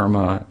your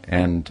karma,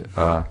 and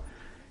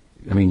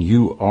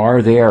you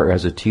are there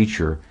as a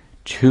teacher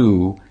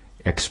to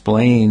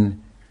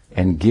explain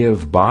and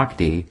give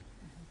bhakti,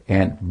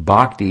 and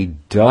bhakti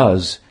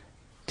does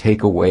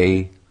take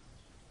away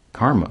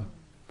karma.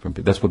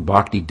 That's what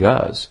bhakti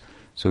does.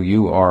 So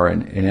you are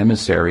an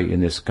emissary in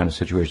this kind of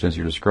situation as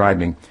you're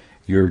describing.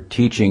 You're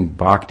teaching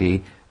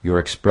bhakti, you're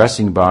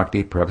expressing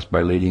bhakti, perhaps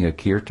by leading a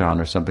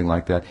kirtan or something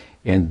like that.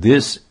 And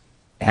this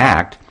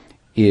act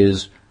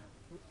is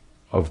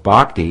of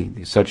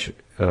bhakti, such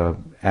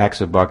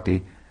acts of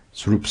bhakti,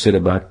 srup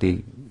siddha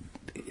bhakti,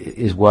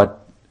 is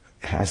what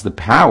has the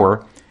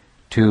power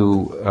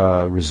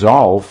to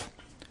resolve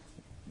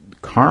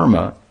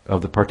karma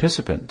of the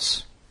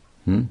participants.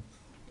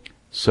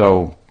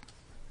 So,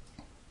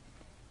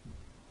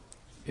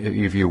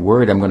 if you're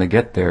worried I'm going to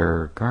get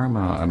their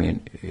karma,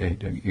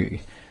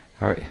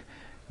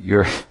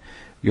 you're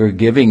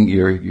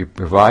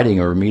providing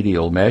a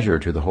remedial measure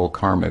to the whole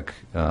karmic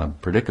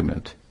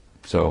predicament.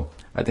 So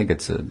I think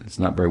it's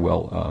not very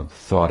well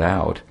thought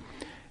out,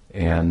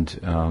 and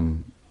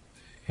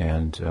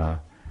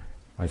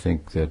I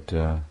think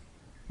that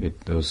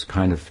those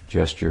kind of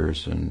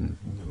gestures and,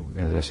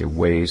 as I say,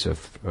 ways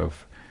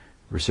of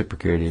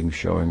reciprocating,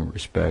 showing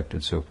respect,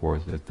 and so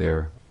forth, that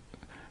they're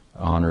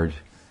honored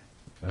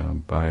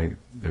by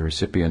the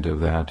recipient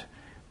of that,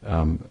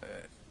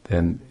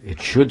 then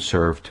it should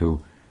serve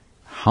to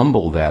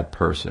humble that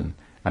person.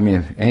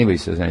 If anybody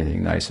says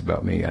anything nice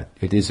about me,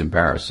 it is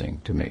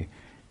embarrassing to me,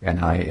 and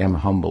I am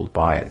humbled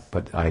by it.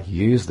 But I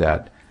use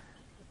that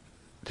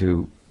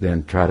to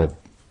then try to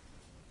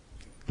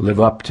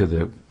live up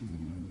to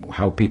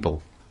how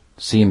people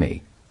see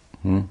me.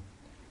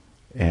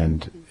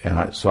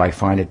 So I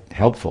find it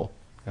helpful.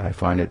 I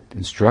find it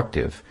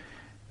instructive,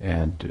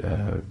 and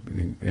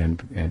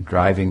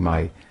driving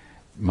my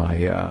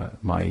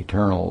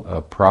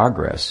eternal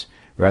progress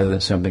rather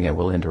than something that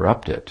will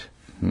interrupt it.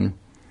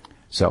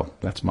 So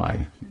that's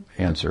my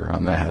answer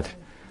on that.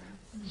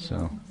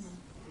 So,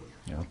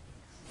 yeah.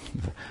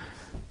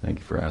 Thank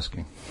you for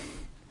asking.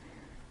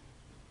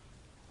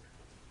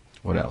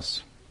 What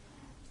else?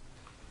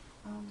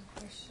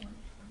 Question.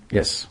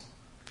 Yes.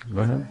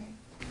 Go ahead.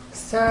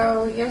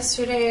 So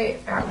yesterday,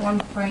 at one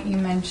point, you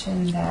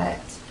mentioned that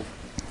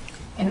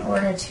in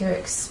order to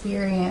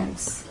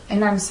experience,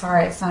 and I'm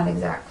sorry, it's not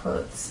exact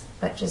quotes,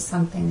 but just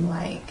something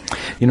like.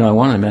 I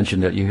want to mention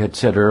that you had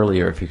said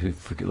earlier, if you could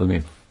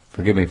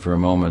forgive me for a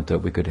moment, that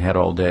we could head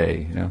all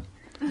day.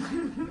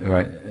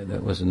 Right.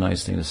 That was a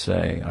nice thing to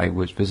say. I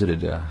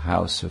visited a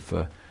house of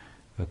a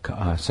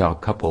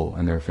couple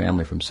and their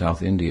family from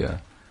South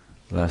India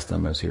last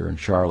time I was here in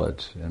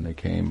Charlotte, and they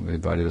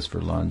invited us for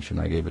lunch, and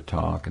I gave a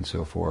talk and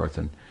so forth,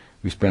 and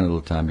we spent a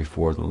little time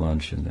before the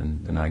lunch,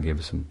 and I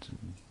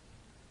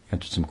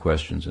answered some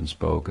questions and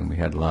spoke, and we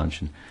had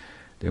lunch, and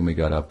then we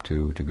got up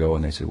to go,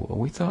 and they said, well,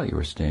 we thought you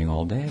were staying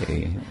all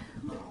day.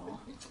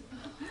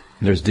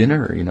 And there's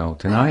dinner,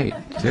 tonight,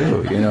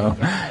 too,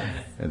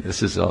 And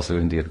this is also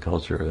Indian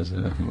culture.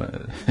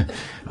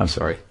 I'm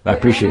sorry. I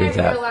appreciated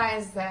that. I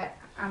realized that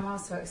I'm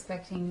also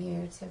expecting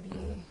you to be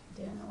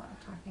doing a lot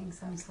of talking,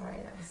 so I'm sorry.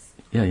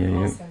 That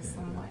was also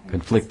somewhat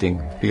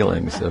conflicting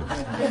feelings of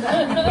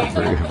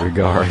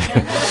regard.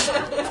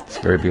 It's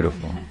very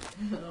beautiful.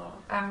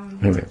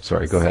 Anyway,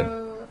 sorry, go ahead.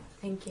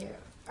 Thank you.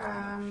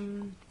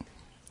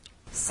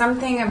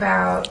 Something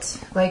about,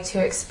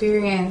 to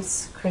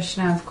experience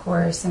Krishna, of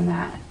course, in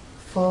that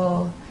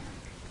full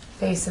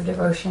face of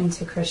devotion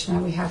to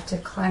Krishna, we have to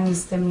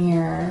cleanse the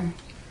mirror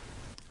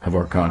of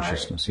our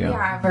consciousness, of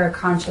our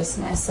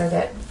consciousness, so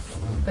that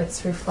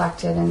it's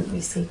reflected and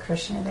we see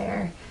Krishna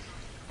there.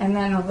 And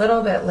then a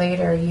little bit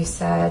later you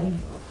said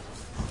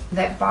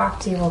that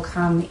bhakti will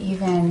come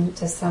even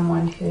to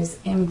someone who's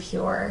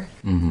impure.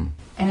 Mm-hmm.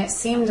 And it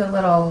seemed a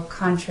little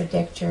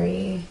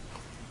contradictory.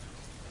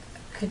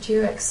 Could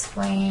you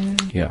explain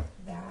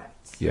that?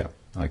 Yeah,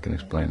 I can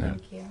explain that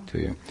to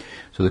you.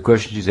 So the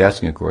question she's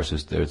asking, of course,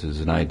 is there's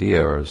an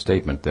idea or a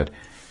statement that,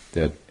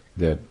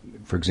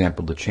 for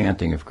example, the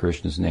chanting of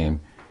Krishna's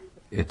name,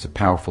 it's a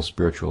powerful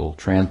spiritual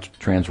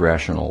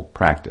trans-rational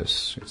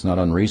practice. It's not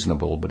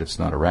unreasonable, but it's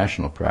not a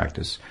rational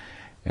practice,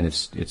 and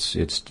it's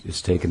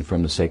taken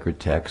from the sacred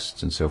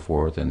texts and so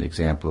forth, and the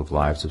example of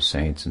lives of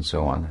saints and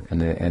so on.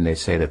 And they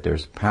say that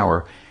there's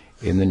power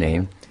in the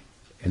name,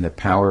 and the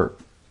power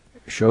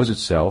shows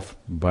itself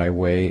by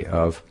way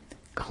of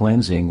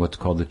cleansing what's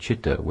called the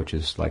chitta, which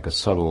is like a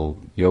subtle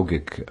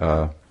yogic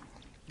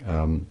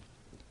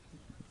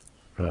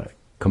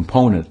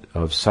component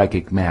of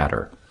psychic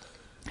matter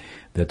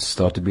that's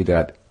thought to be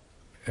that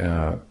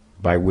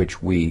by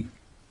which we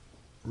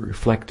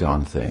reflect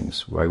on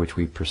things, by which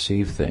we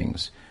perceive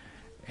things,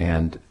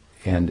 and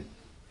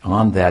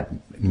on that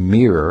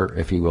mirror,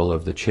 if you will,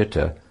 of the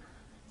chitta,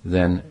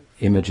 then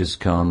images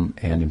come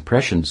and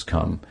impressions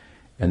come,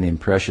 and the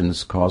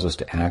impressions cause us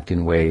to act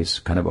in ways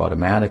kind of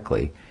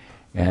automatically,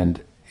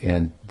 and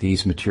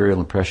these material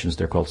impressions,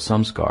 they're called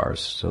samskars,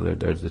 so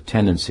they're the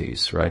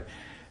tendencies, right,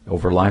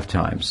 over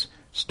lifetimes,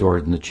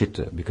 stored in the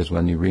chitta, because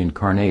when you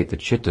reincarnate, the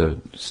chitta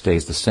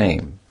stays the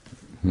same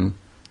in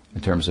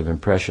terms of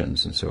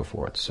impressions and so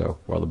forth. So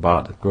while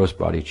the gross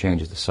body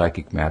changes, the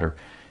psychic matter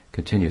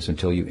continues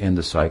until you end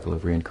the cycle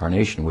of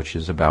reincarnation, which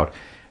is about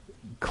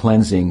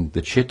cleansing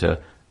the chitta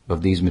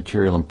of these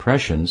material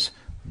impressions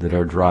that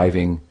are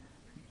driving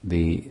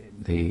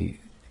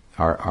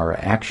our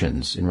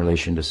actions in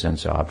relation to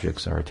sense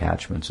objects, our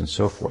attachments, and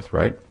so forth,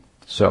 right?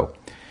 So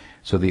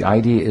the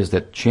idea is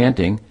that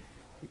chanting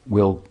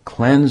will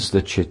cleanse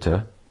the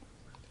chitta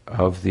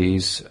of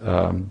these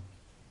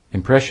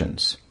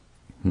impressions.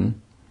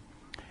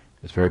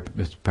 It's a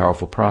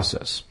powerful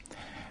process.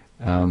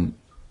 And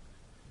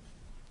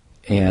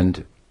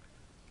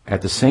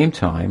at the same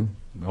time,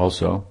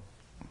 also,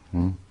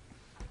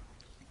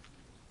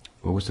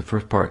 what was the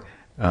first part?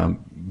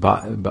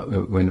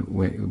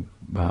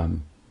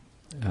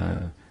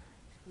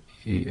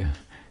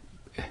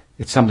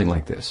 It's something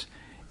like this.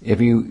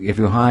 If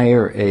you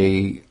hire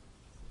a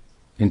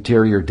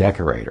interior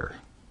decorator,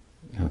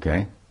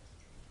 okay,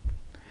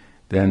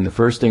 then the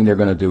first thing they're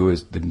going to do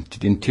is the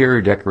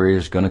interior decorator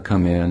is going to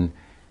come in,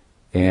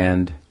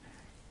 and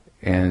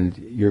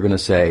you're going to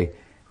say,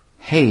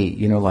 hey,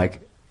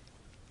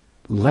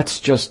 let's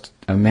just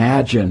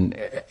imagine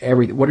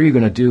what are you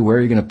going to do? Where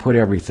are you going to put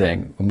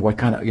everything? And what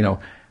kind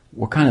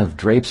of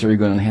drapes are you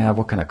going to have?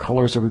 What kind of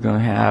colors are we going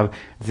to have?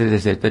 They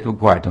say,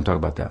 quiet, don't talk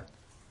about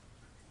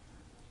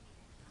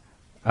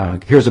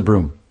that. Here's a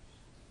broom.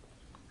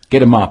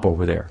 Get a mop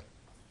over there.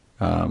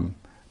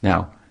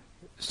 Now,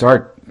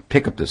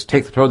 pick up this,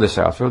 throw this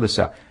out.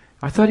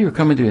 I thought you were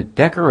coming to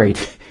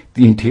decorate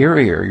the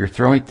interior. You're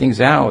throwing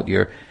things out.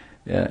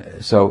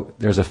 So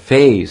there's a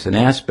phase, an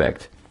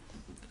aspect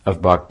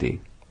of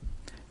bhakti.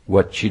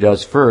 What she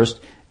does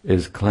first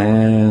is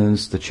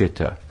cleanse the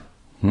chitta.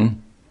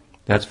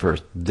 That's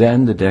first.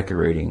 Then the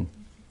decorating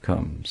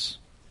comes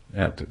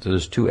after. So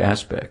there's two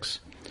aspects.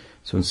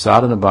 So in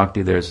sadhana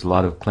bhakti, there's a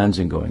lot of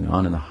cleansing going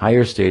on. In the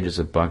higher stages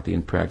of bhakti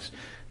and practice,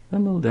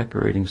 then a little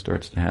decorating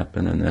starts to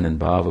happen. And then in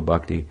bhava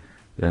bhakti,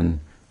 then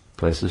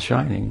place is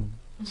shining,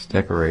 it's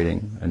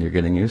decorating, and you're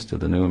getting used to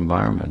the new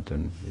environment,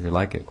 and you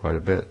like it quite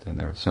a bit, and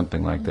there's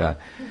something like that.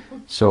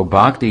 So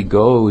bhakti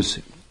goes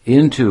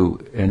into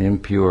an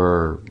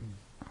impure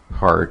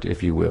heart,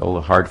 if you will,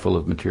 a heart full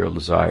of material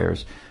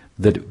desires,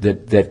 that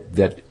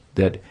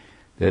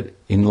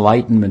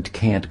enlightenment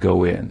can't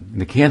go in.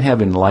 You can't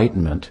have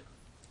enlightenment,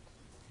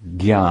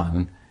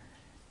 jnana,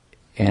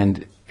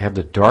 and have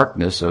the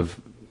darkness of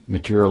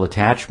material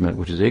attachment,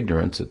 which is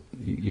ignorance.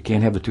 You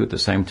can't have the two at the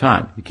same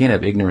time. You can't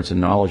have ignorance and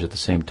knowledge at the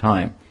same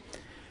time.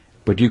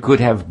 But you could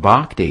have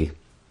bhakti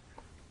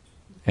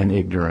and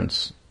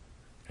ignorance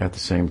at the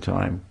same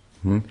time.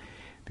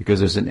 Because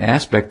there's an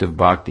aspect of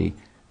bhakti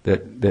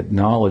that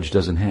knowledge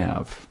doesn't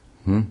have,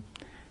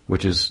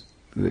 which is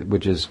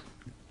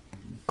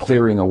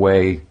clearing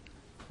away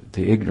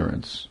the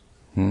ignorance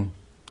through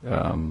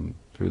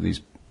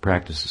these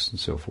practices and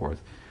so forth.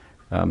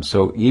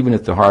 So even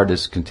if the heart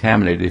is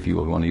contaminated, if you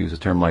want to use a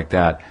term like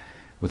that,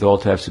 with all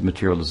types of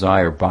material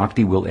desire,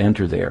 bhakti will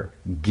enter there.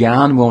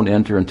 Jnana won't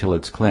enter until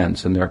it's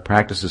cleansed, and there are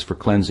practices for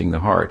cleansing the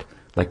heart,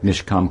 like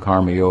nishkam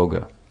karma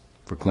yoga,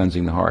 for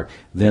cleansing the heart.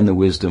 Then the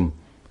wisdom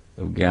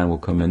of jnana will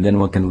come in. Then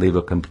one can live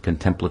a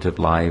contemplative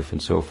life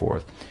and so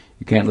forth.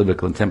 You can't live a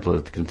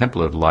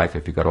contemplative life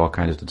if you've got all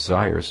kinds of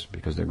desires,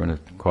 because they're going to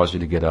cause you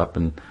to get up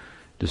and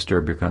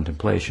disturb your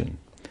contemplation.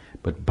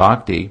 But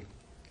bhakti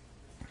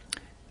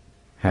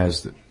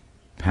has the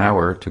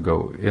power to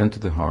go into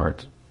the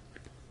heart,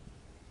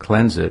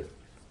 cleanse it,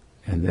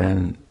 and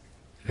then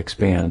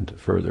expand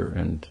further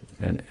and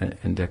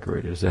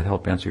decorate it. Does that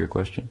help answer your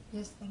question?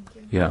 Yes, thank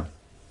you.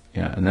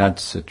 Yeah, and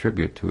that's a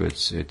tribute to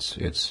its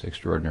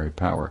extraordinary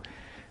power.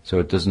 So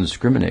it doesn't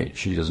discriminate.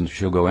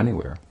 She'll go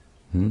anywhere.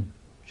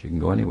 She can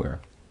go anywhere.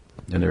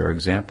 And there are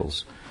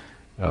examples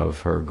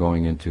of her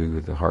going into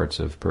the hearts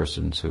of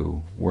persons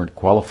who weren't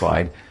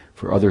qualified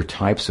for other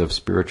types of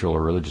spiritual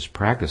or religious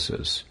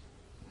practices,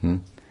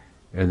 and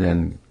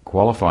then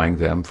qualifying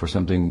them for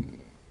something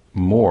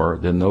more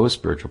than those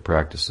spiritual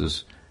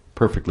practices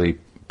perfectly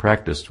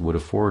practiced would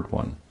afford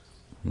one.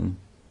 You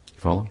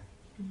follow?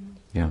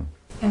 Yeah.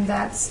 And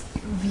that's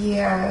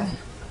via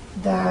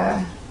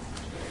the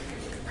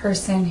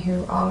person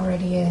who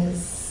already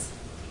is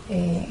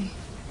a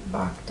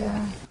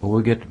bhakta. Well,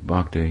 we get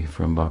bhakti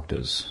from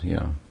bhaktas,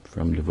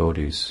 from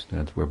devotees.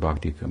 That's where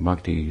bhakti comes.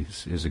 Bhakti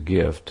is a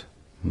gift.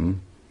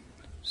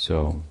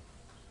 So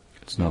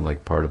it's not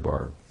like part of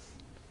our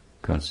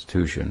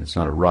constitution. It's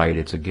not a right,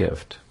 it's a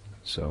gift.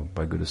 So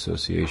by good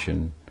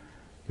association,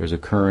 there's a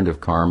current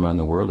of karma in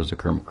the world, there's a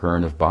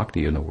current of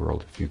bhakti in the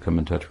world. If you come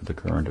in touch with the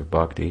current of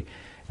bhakti,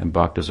 and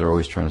bhaktas are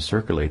always trying to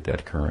circulate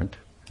that current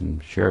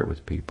and share it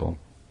with people,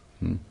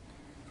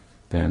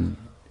 then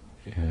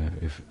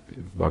if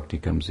bhakti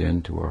comes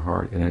into our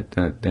heart, and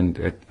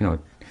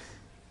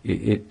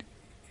it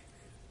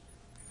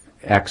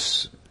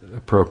acts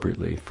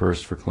appropriately,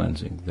 first for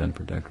cleansing, then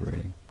for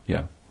decorating.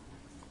 Yeah,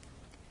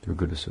 through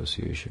good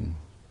association.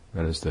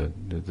 That is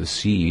the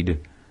seed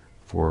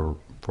for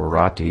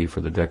rati,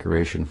 for the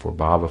decoration, for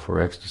bhava, for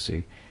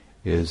ecstasy,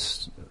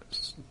 is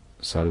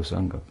sadhu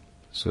sangha,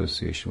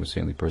 association with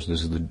saintly person.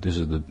 This is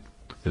the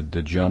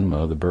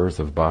janma, the birth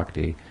of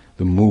bhakti,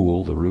 the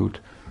mool, the root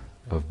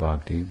of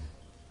bhakti.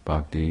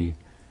 Bhakti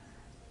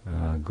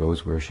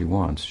goes where she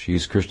wants.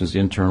 She's Krishna's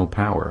internal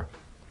power.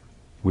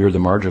 We're the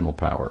marginal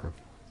power.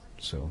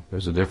 So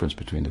there's a difference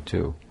between the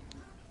two.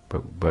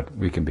 But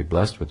we can be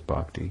blessed with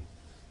bhakti,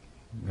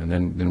 and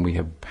then we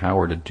have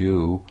power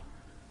to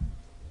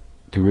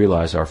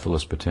realize our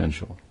fullest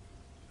potential.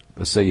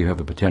 Let's say you have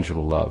the potential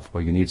to love.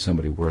 Well, you need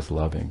somebody worth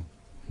loving.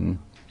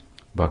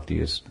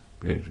 Bhakti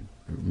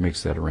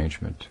makes that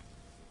arrangement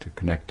to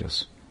connect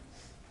us.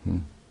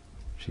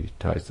 She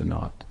ties the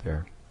knot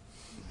there.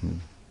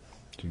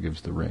 She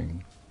gives the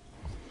ring.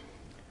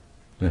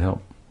 Does that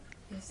help?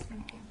 Yes,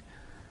 thank you.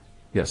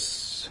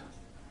 Yes.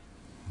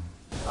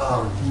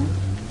 I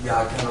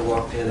kind of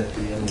walked in at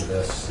the end of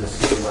this is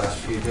the last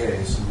few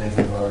days, and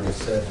maybe you've already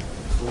said,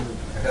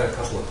 I got a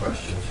couple of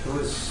questions. Who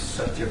is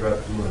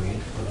Satyavrata Muni,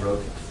 who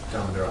wrote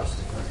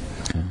Damodarastakam?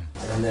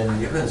 And then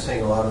you've been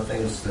saying a lot of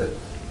things that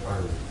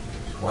are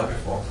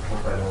wonderful. I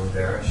hope I don't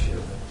embarrass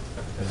you.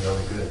 They've been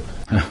really good.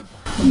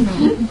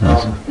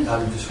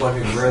 I'm just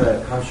wondering where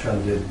that comes from.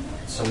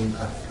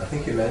 I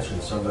think you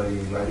mentioned somebody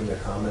writing a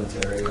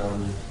commentary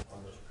on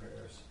those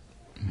prayers.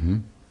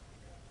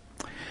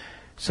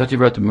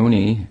 Satyavrata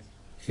Muni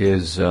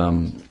is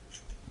a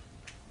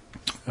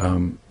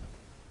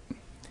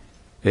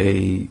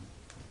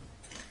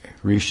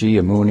rishi,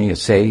 a muni, a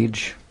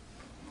sage,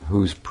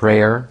 whose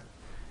prayer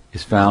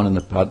is found in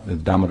the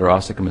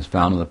Damodarastakam is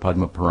found in the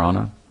Padma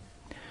Purana.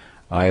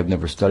 I have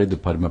never studied the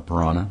Padma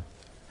Purana.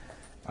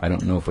 I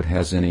don't know if it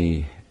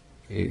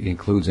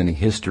includes any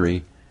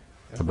history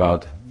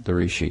about the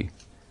rishi.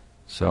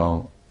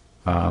 So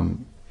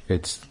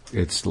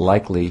it's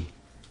likely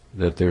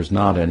that there's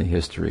not any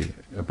history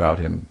about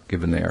him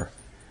given there.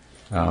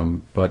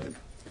 But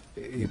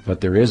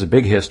there is a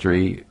big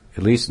history,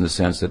 at least in the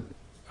sense that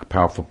a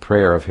powerful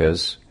prayer of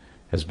his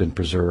has been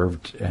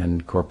preserved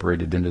and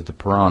incorporated into the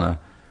Purana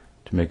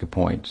to make a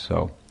point.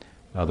 So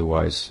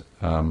otherwise,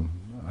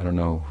 I don't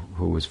know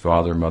who his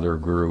father, mother, or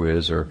guru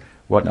is or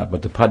whatnot,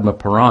 but the Padma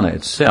Purana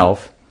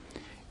itself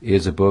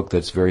is a book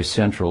that's very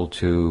central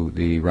to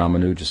the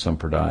Ramanuja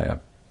Sampradaya.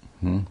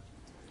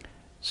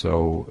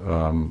 So,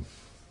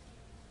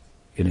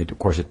 and it, of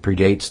course, it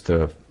predates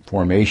the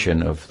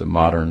formation of the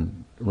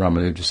modern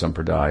Ramanuja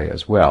Sampradaya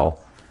as well,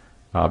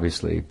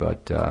 obviously,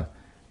 but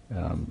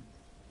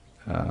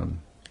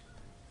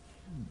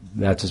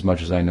that's as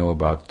much as I know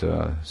about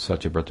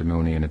Satyavrata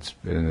Muni and its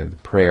the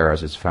prayer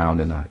as it's found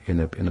in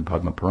the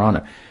Padma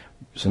Purana.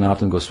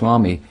 Sanatana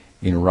Goswami,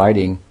 in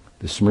writing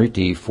the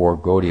Smriti for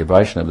Gaudiya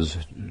Vaishnavas,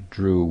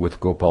 drew with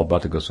Gopal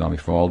Bhatta Goswami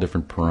from all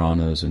different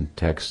Puranas and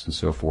texts and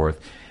so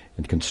forth,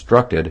 and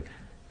constructed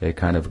a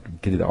kind of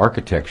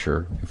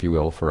architecture, if you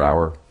will, for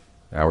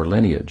our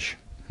lineage.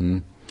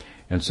 And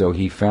so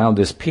he found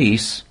this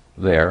piece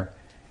there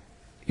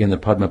in the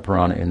Padma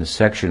Purana in the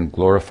section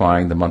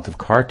glorifying the month of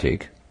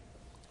Kartik,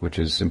 which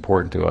is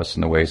important to us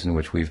in the ways in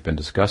which we've been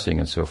discussing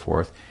and so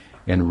forth.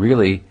 And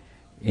really,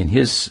 in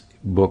his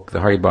book,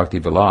 the Hari Bhakti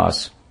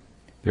Vilas,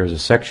 there's a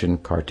section,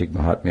 Kartik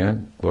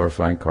Mahatmya,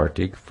 glorifying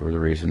Kartik for the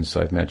reasons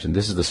I've mentioned.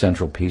 This is the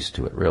central piece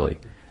to it, really.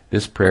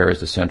 This prayer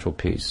is the central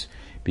piece.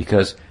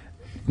 Because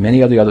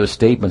many of the other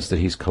statements that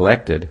he's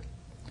collected,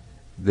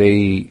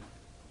 they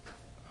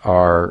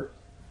are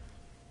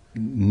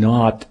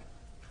not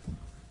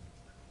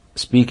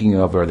speaking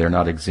of, or they're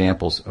not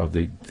examples of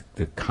the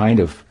kind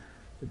of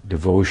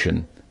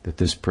devotion that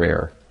this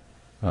prayer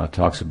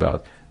talks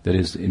about, that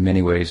is in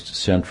many ways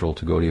central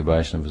to Gaudiya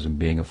Vaishnavism,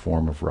 being a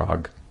form of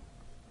rag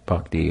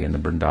bhakti and the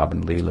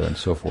Vrindavan Lila and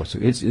so forth. So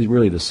it's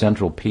really the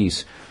central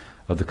piece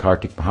of the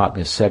Kartik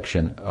Mahatmya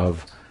section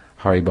of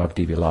Hari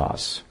Bhakti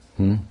Vilas.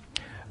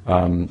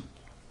 But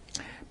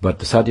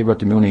the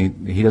Satyavrata Muni,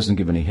 he doesn't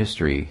give any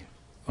history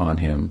on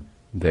him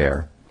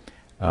there.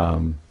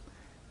 And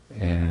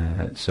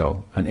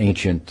so, an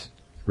ancient,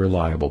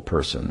 reliable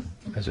person,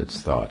 as it's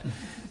thought.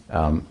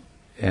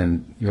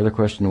 And your other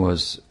question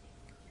was,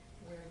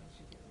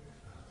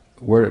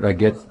 where did I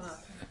get?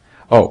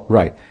 Oh,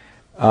 right.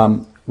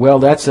 Well,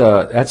 that's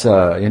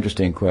a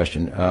interesting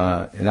question,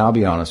 and I'll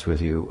be honest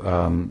with you.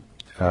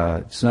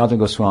 Sanatana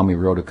Goswami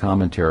wrote a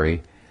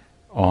commentary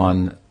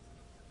on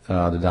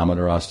the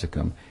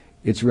Damodarastakam.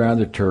 It's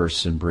rather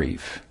terse and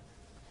brief.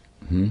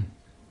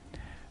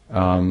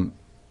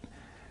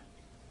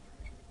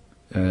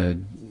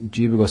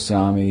 Jiva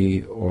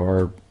Goswami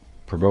or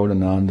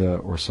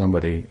Prabodhananda or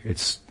somebody,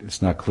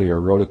 it's not clear,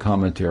 wrote a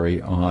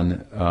commentary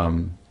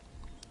on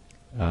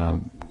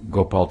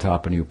Gopal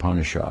Tapani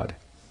Upanishad.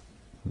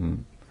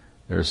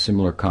 There are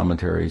similar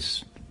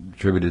commentaries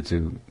attributed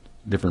to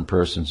different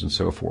persons and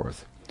so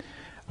forth.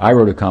 I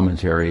wrote a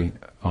commentary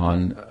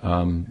on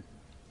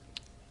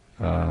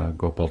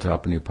Gopal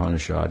Tapani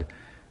Upanishad,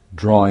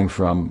 drawing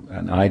from,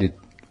 and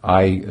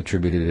I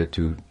attributed it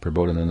to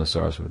Prabodhananda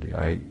Saraswati.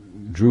 I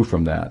drew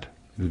from that.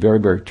 It was very,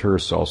 very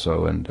terse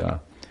also, and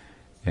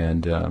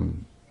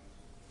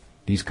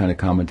these kind of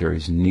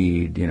commentaries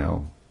need,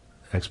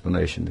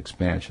 explanation,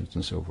 expansions,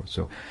 and so forth.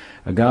 So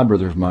a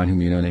godbrother of mine whom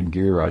you know named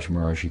Giriraj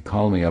Maharaj, he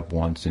called me up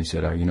once and he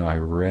said, I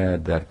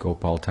read that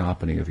Gopal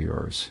Tapani of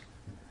yours.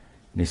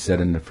 And he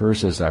said, and at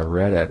first as I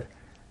read it,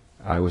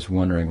 I was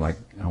wondering,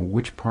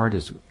 what part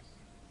is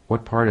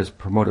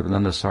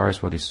Prabodhananda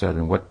Saraswati said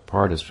and what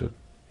part is what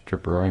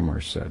Tripurari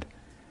Maharaj said?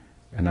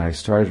 And I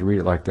started to read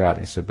it like that.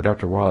 He said, but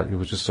after a while, it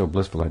was just so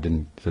blissful, it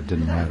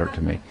didn't matter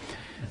to me.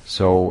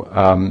 So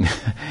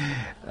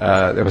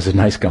that was a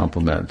nice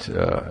compliment.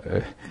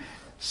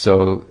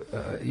 So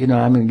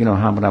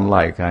I'm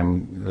like.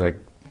 I'm like,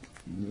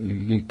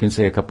 you can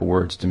say a couple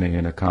words to me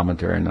in a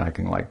commentary, and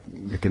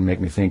it can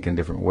make me think in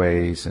different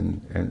ways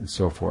and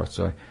so forth.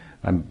 So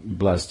I'm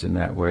blessed in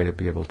that way to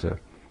be able to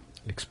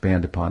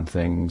expand upon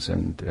things,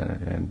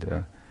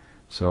 and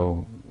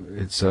so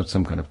it's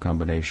some kind of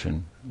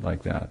combination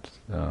like that.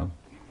 The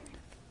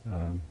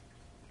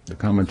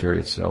commentary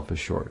itself is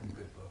short.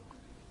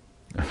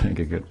 I think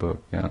a good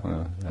book. Yeah,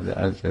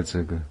 it's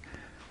a good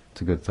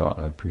thought.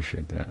 I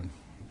appreciate that.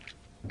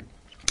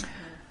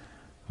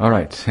 All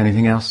right.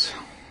 Anything else?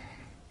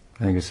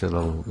 I think it's a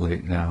little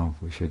late now.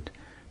 We should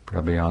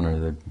probably honor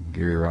the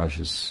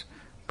Giriraj's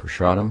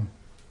Prasadam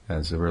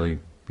as a really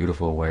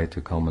beautiful way to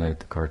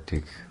culminate the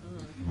Kartik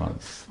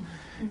month.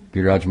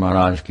 Giriraj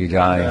Maharaj ki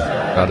jai,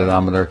 Radha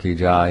Damodar ki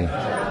jai,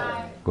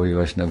 Gaudiya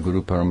Vaishnava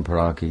Guru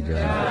Parampara ki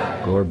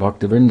jai, Gaur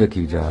Bhakta Vrinda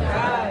ki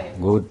jai,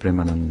 Gaud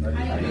Premananda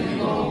ki jai.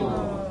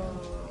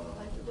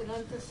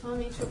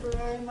 Swami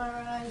Tripurari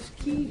Maharaj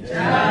ki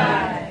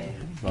jai.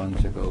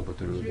 Vancha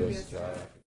Kalpataru.